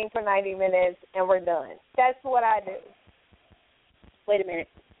our thing for 90 minutes, and we're done. That's what I do. Wait a minute.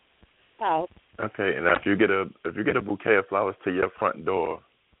 Pause. Okay, and if you get a bouquet of flowers to your front door,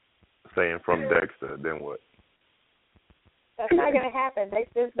 saying from Dexter, then what? That's not going to happen.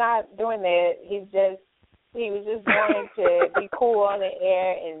 Dexter's not doing that. He was just wanting to be cool on the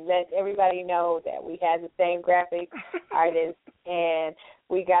air and let everybody know that we had the same graphic artist and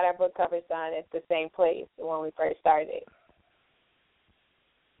we got our book covers done at the same place when we first started.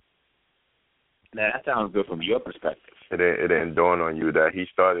 Now, that sounds good from your perspective. It didn't dawn on you that he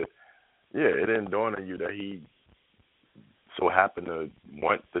started. Yeah, it didn't dawn on you that he so happened to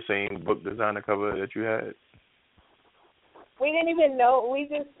want the same book designer cover that you had. We didn't even know. He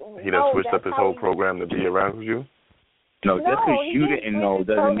done switched up his whole program to be around you? No, just because you didn't know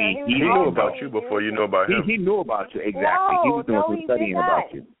doesn't mean he knew about you before you knew about him. He knew about you, exactly. He was doing some studying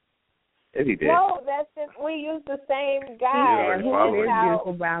about you. Yes, he did. No, that's just, we used the same guy. He had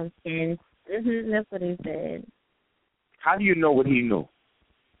beautiful brown skin. That's what he said. How do you know what he knew?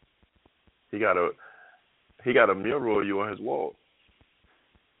 He got a mural of you on his wall.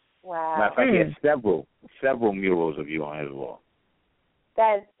 Wow. Matter of fact, he has several murals of you on his wall.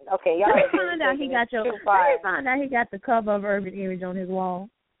 That's okay. Y'all find out he got the cover of Urban Image on his wall.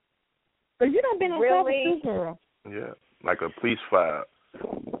 Because you don't been on cover too, girl. Yeah, like a police file,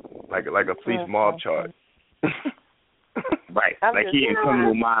 like a police mob chart. Right, like he in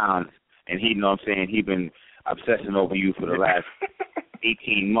criminal minds, and he, you know what I'm saying, he been obsessing over you for the last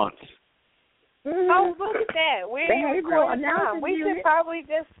 18 months. Mm-hmm. Oh, look at that. We should probably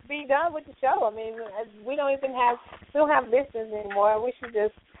just be done with the show. I mean, we don't have listeners anymore. We should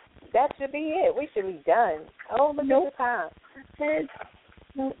that should be it. We should be done. Oh, look at the time.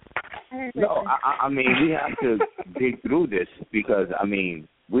 No, I mean, we have to dig through this because, I mean,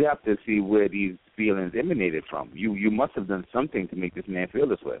 we have to see where these feelings emanated from. You must have done something to make this man feel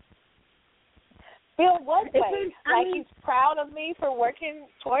this way. Feel what way? Like he's proud of me for working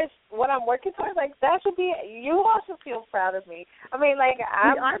towards what I'm working towards? Like, that should be, you also feel proud of me. I mean, like,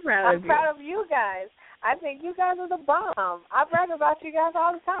 I'm proud of you guys. I think you guys are the bomb. I brag about you guys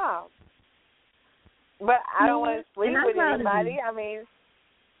all the time. But I don't want to sleep with anybody. I mean,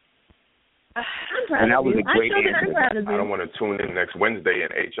 I'm proud and that of was you. a great answer. I don't want to tune in next Wednesday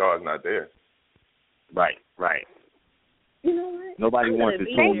and HR is not there. Right. You know what? Nobody wants to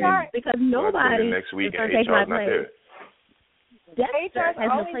tune in. Because nobody next week and take HR is not there. HR's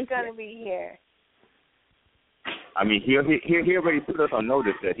always going to be here. I mean, he already put us on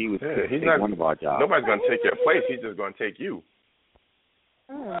notice that he was taking one of our jobs. Nobody's going to take your place. He's just going to take you.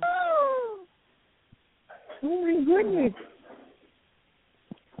 Oh my goodness.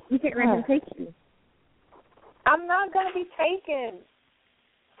 You can't let him take you. I'm not going to be taken.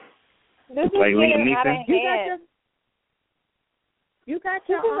 This is like getting out of hand. You got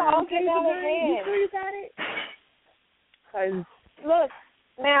your own case of you sure you got it? Look,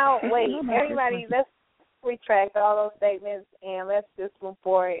 now, wait, everybody, let's retract all those statements and let's just move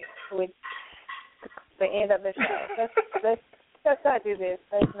forward with the end of the show. Let's not do this.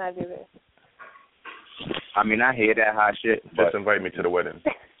 Let's not do this. I mean, I hear that hot shit. Just invite me to the wedding.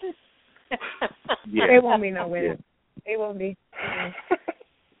 Yeah. There won't be no wedding. It won't be.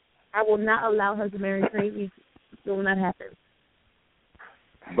 I will not allow her to marry crazy. It will not happen.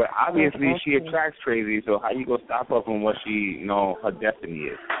 But obviously she attracts crazy, so how you gonna stop her from what she, her destiny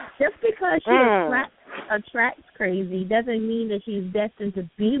is? Just because she attracts crazy doesn't mean that she's destined to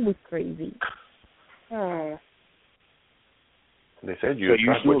be with crazy. They said you so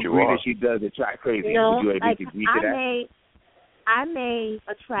attract you what you agree are. that she does attract crazy. You know, would you agree to that? I may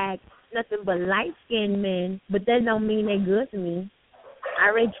attract nothing but light-skinned men, but that don't mean they're good to me. I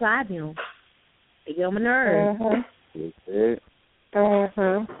already tried them. They get on my nerves.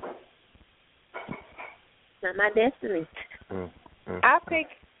 Not my destiny. I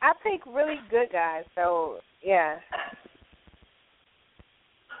pick really good guys, so yeah.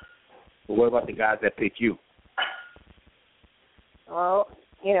 But what about the guys that pick you? Well,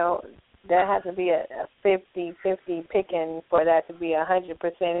 that has to be a 50-50 picking for that to be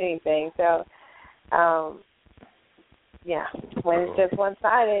 100% anything. So, yeah, when it's just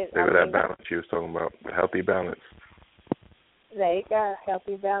one-sided. Maybe that balance she was talking about, a healthy balance. There you go,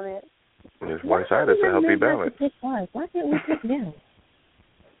 healthy balance. It's one-sided. It's a healthy balance. Why can't we pick them?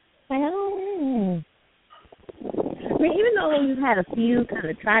 I mean, even though you've had a few kind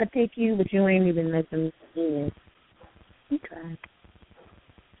of try to pick you, but you ain't even let them in. You tried.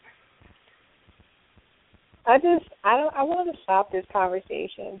 I want to stop this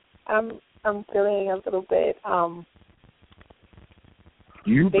conversation. I'm feeling a little bit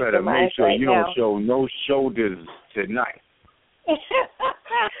You better make sure you don't show no shoulders tonight. You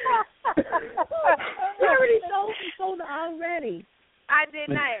already showed some shoulder already. I did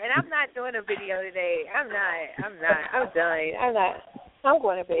not, and I'm not doing a video today. I'm done. I'm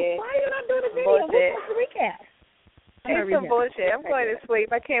going to bed. Why are you not doing a video? Bullshit. What's the recap? It's some bullshit. I'm going to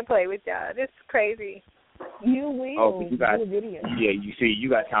sleep. I can't play with y'all. This is crazy. You will you got, do a video. Yeah, you see, you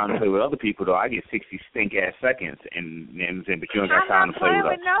got time to play with other people, though. I get 60 stink-ass seconds, but you don't got time to play with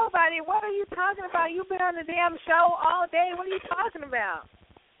us. I'm not playing with nobody. What are you talking about? You've been on the damn show all day. What are you talking about?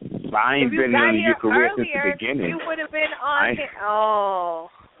 I ain't been in your career since the beginning. You would have been on Oh.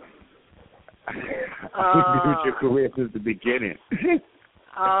 I've been with your career since the beginning.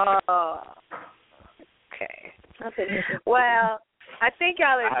 Oh. Okay. Well, I think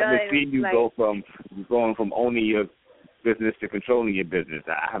y'all are done. I haven't seen you go from going from owning your business to controlling your business.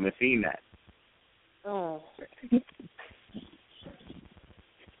 I haven't seen that. Oh.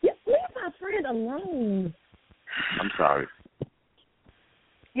 Yeah, leave my friend alone. I'm sorry.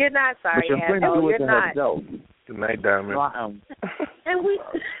 You're not sorry, but your friend You're not. Good night, Diamond. And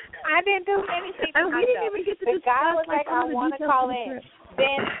I didn't do anything. And we didn't even get to the guy was like, I want to call in.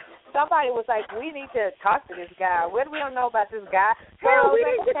 Then somebody was like, we need to talk to this guy. What do we don't know about this guy? So I was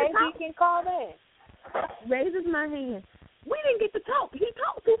like, okay, he can call in. Raises my hand. We didn't get to talk. He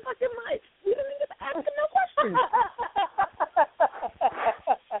talked too fucking much. We didn't get to ask him no questions.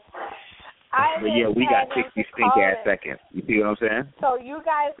 But yeah, we got 60 stink-ass seconds. You see what I'm saying? So you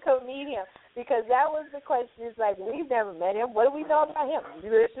guys could meet him, because that was the question. It's like, we've never met him. What do we know about him? You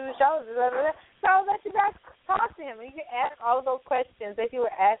listen to the show. So I'll let you guys talk to him. You can ask all of those questions that you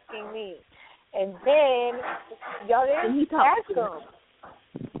were asking me. And then y'all didn't ask him.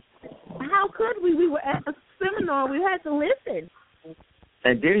 How could we? We were at a seminar. We had to listen.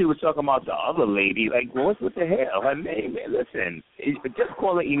 And then he was talking about the other lady. Like, what the hell? Her name? Listen, just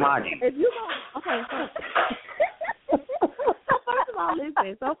call her Imani. If you go, okay, so first of all,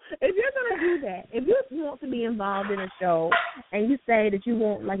 listen. So if you're gonna do that, if you want to be involved in a show, and you say that you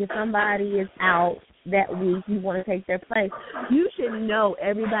want, like, if somebody is out that week, you want to take their place, you should know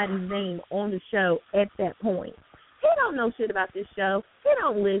everybody's name on the show at that point. He don't know shit about this show. He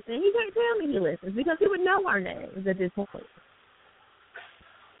don't listen. He can't tell me he listens because he would know our names at this point.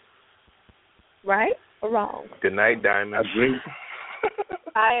 Right or wrong? Good night, Diamond. Agree.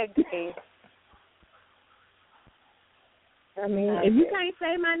 I agree. I mean, if you can't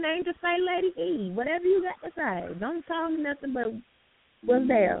say my name, just say Lady E. Whatever you got to say. Don't call me nothing but what's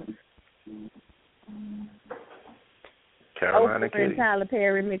there. Carolina Kitty. And Tyler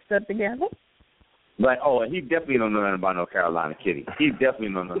Perry mixed up together. Like, he definitely don't know nothing about no Carolina Kitty. He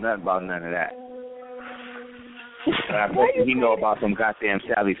definitely don't know nothing about none of that. But I bet you he know about some goddamn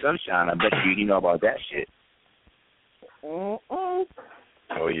Sally Sunshine. I bet you he know about that shit. Oh,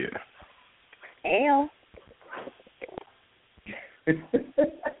 yeah. Ew.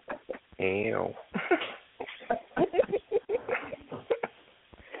 Ew.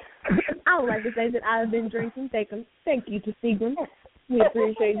 I would like to say that I've been drinking. Thank you to Seagram. We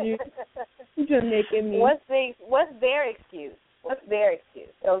appreciate you. You're making me. What's their excuse? What's their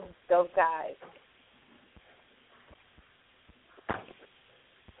excuse? Those guys.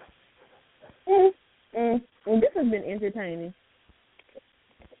 This has been entertaining.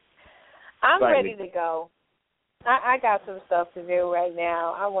 I'm ready to go. I got some stuff to do right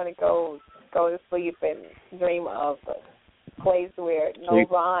now. I want to go to sleep and dream of a place where no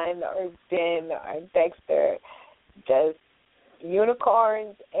Ron or Ben or Dexter, just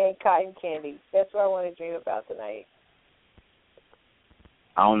unicorns and cotton candy. That's what I want to dream about tonight.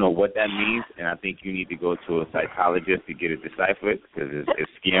 I don't know what that means, and I think you need to go to a psychologist to get it deciphered because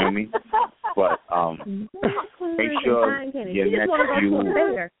it's scaring me. But make sure your next few.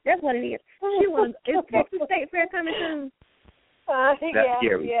 That's what it is. She wants. Is the state fair coming soon? That's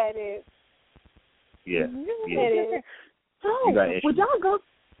scary. Yeah, it is. Yeah. It is. Oh, would y'all go?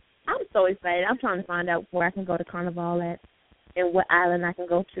 I'm so excited. I'm trying to find out where I can go to Carnival at and what island I can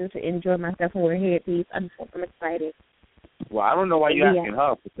go to enjoy myself and wear a headpiece. I'm excited. Well, I don't know why you're asking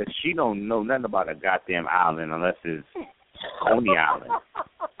her, because she don't know nothing about a goddamn island unless it's Coney Island.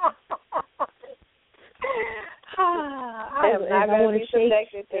 I am not going to be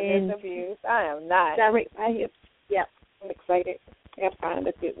subjected to this abuse. I am not. Direct my hips. Yep. I'm excited. I'll find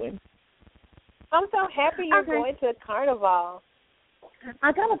a good one. I'm so happy you're going to a carnival.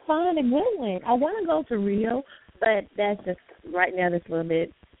 I gotta find a good one. I want to go to Rio, but that's just right now. That's a little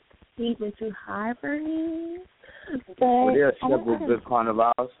bit even too high for me. But there are several good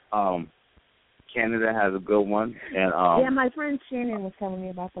carnivals. Canada has a good one, and my friend Shannon was telling me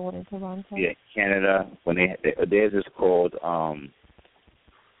about the one in Toronto. Yeah, Canada. Theirs is called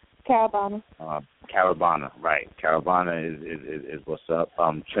Caravana. Caravana, right? Caravana is what's up.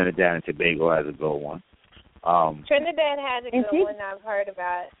 Trinidad and Tobago has a good one. Trinidad has a good one. I've heard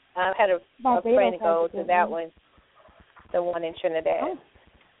about. I had a friend go to that one. The one in Trinidad. Oh.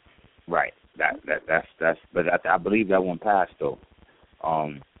 Right. That's. But I believe that one passed though.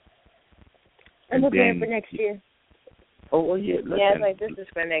 And we're going for next year. Oh, well, yeah. Listen, yeah, it's like this is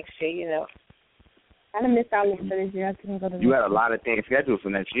for next year, you know. I done missed out on for this year. I couldn't go to. You had a lot of things scheduled for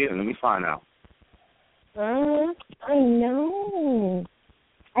next year. Let me find out. I know.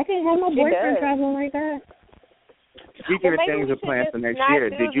 I can't have my boyfriend traveling like that. Speaking of things we're planning for next year,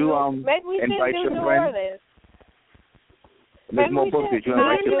 did you invite your friend? Ms. Mobile, did you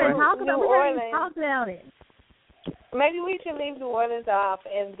invite your friend? Talk about it. Maybe we should leave New Orleans off,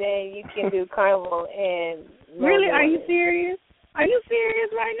 and then you can do Carnival and. Really? Are you serious? Are you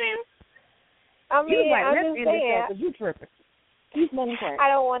serious right now? I mean, I'm just saying. You tripping? You smelling crack. I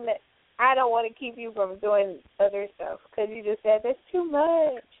don't want to keep you from doing other stuff because you just said that's too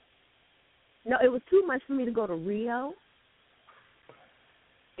much. No, it was too much for me to go to Rio.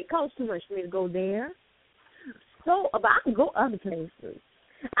 It costs too much for me to go there. So, but I can go other places.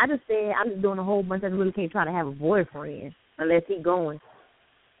 I just said I'm just doing a whole bunch. I really can't try to have a boyfriend unless he's going.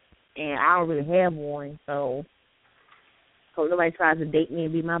 And I don't really have one, so nobody tries to date me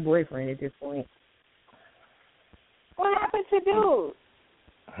and be my boyfriend at this point. What happened to dude?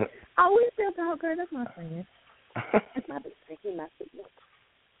 Oh, we still talk, girl. That's my friend. That's my big friend. He's my sister.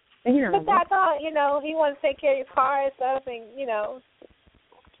 And, but I thought, he wanted to take care of your car and stuff, and, Yeah.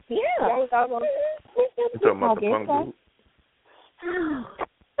 You're talking about the punk dude?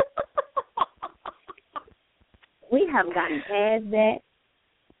 We haven't gotten past that.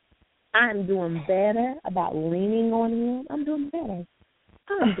 I'm doing better about leaning on him. I'm doing better.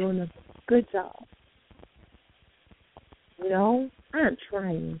 I'm doing a good job. I'm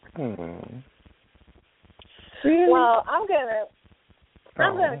trying. Really? Well, I'm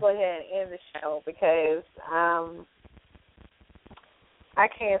gonna go ahead and end the show because I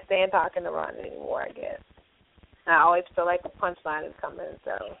can't stand talking to Ron anymore, I guess. I always feel like the punchline is coming,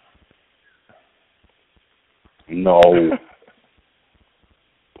 so. No.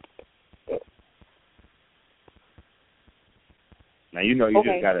 Now, you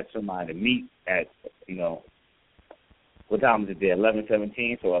just got somebody to meet at, what time is it there?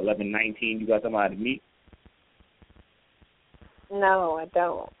 11:17, so 11:19, you got somebody to meet? No, I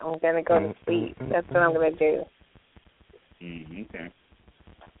don't. I'm going to go to sleep. That's what I'm going to do. Okay.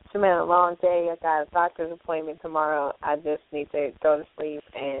 It's been a long day. I got a doctor's appointment tomorrow. I just need to go to sleep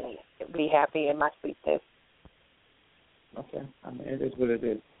and be happy in my sleepness. Okay. I mean, it is what it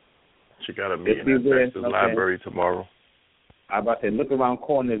is. She got a meeting at Texas Library tomorrow. I was about to say, look around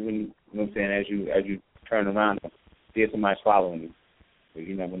corners when you know what I'm saying, as you turn around, see if somebody's following you. But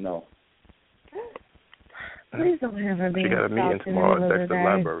you never know. Please don't have her being She got a meeting tomorrow at Texas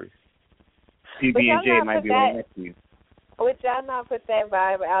Library. PB&J might be right next to you. Would y'all not put that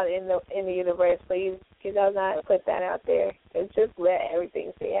vibe out in the universe, please? Could y'all not put that out there? And just let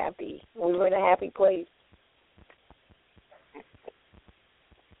everything stay happy. We were in a happy place.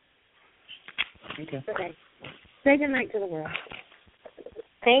 Okay. Say good night to the world.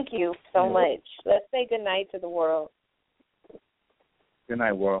 Thank you so much. Let's say good night to the world. Good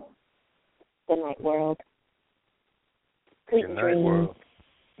night, world. Good night, world. Sweet Good night, dreams. world.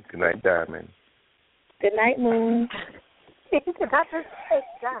 Good night, Diamond. Good night, Moon.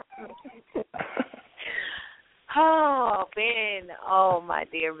 Oh, Ben. Oh, my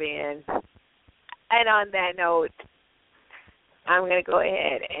dear Ben. And on that note, I'm going to go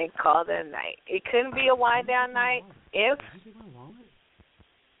ahead and call it a night. It couldn't be a wind-down night if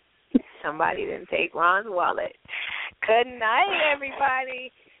somebody didn't take Ron's wallet. Good night,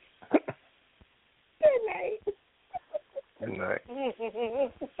 everybody. Good night.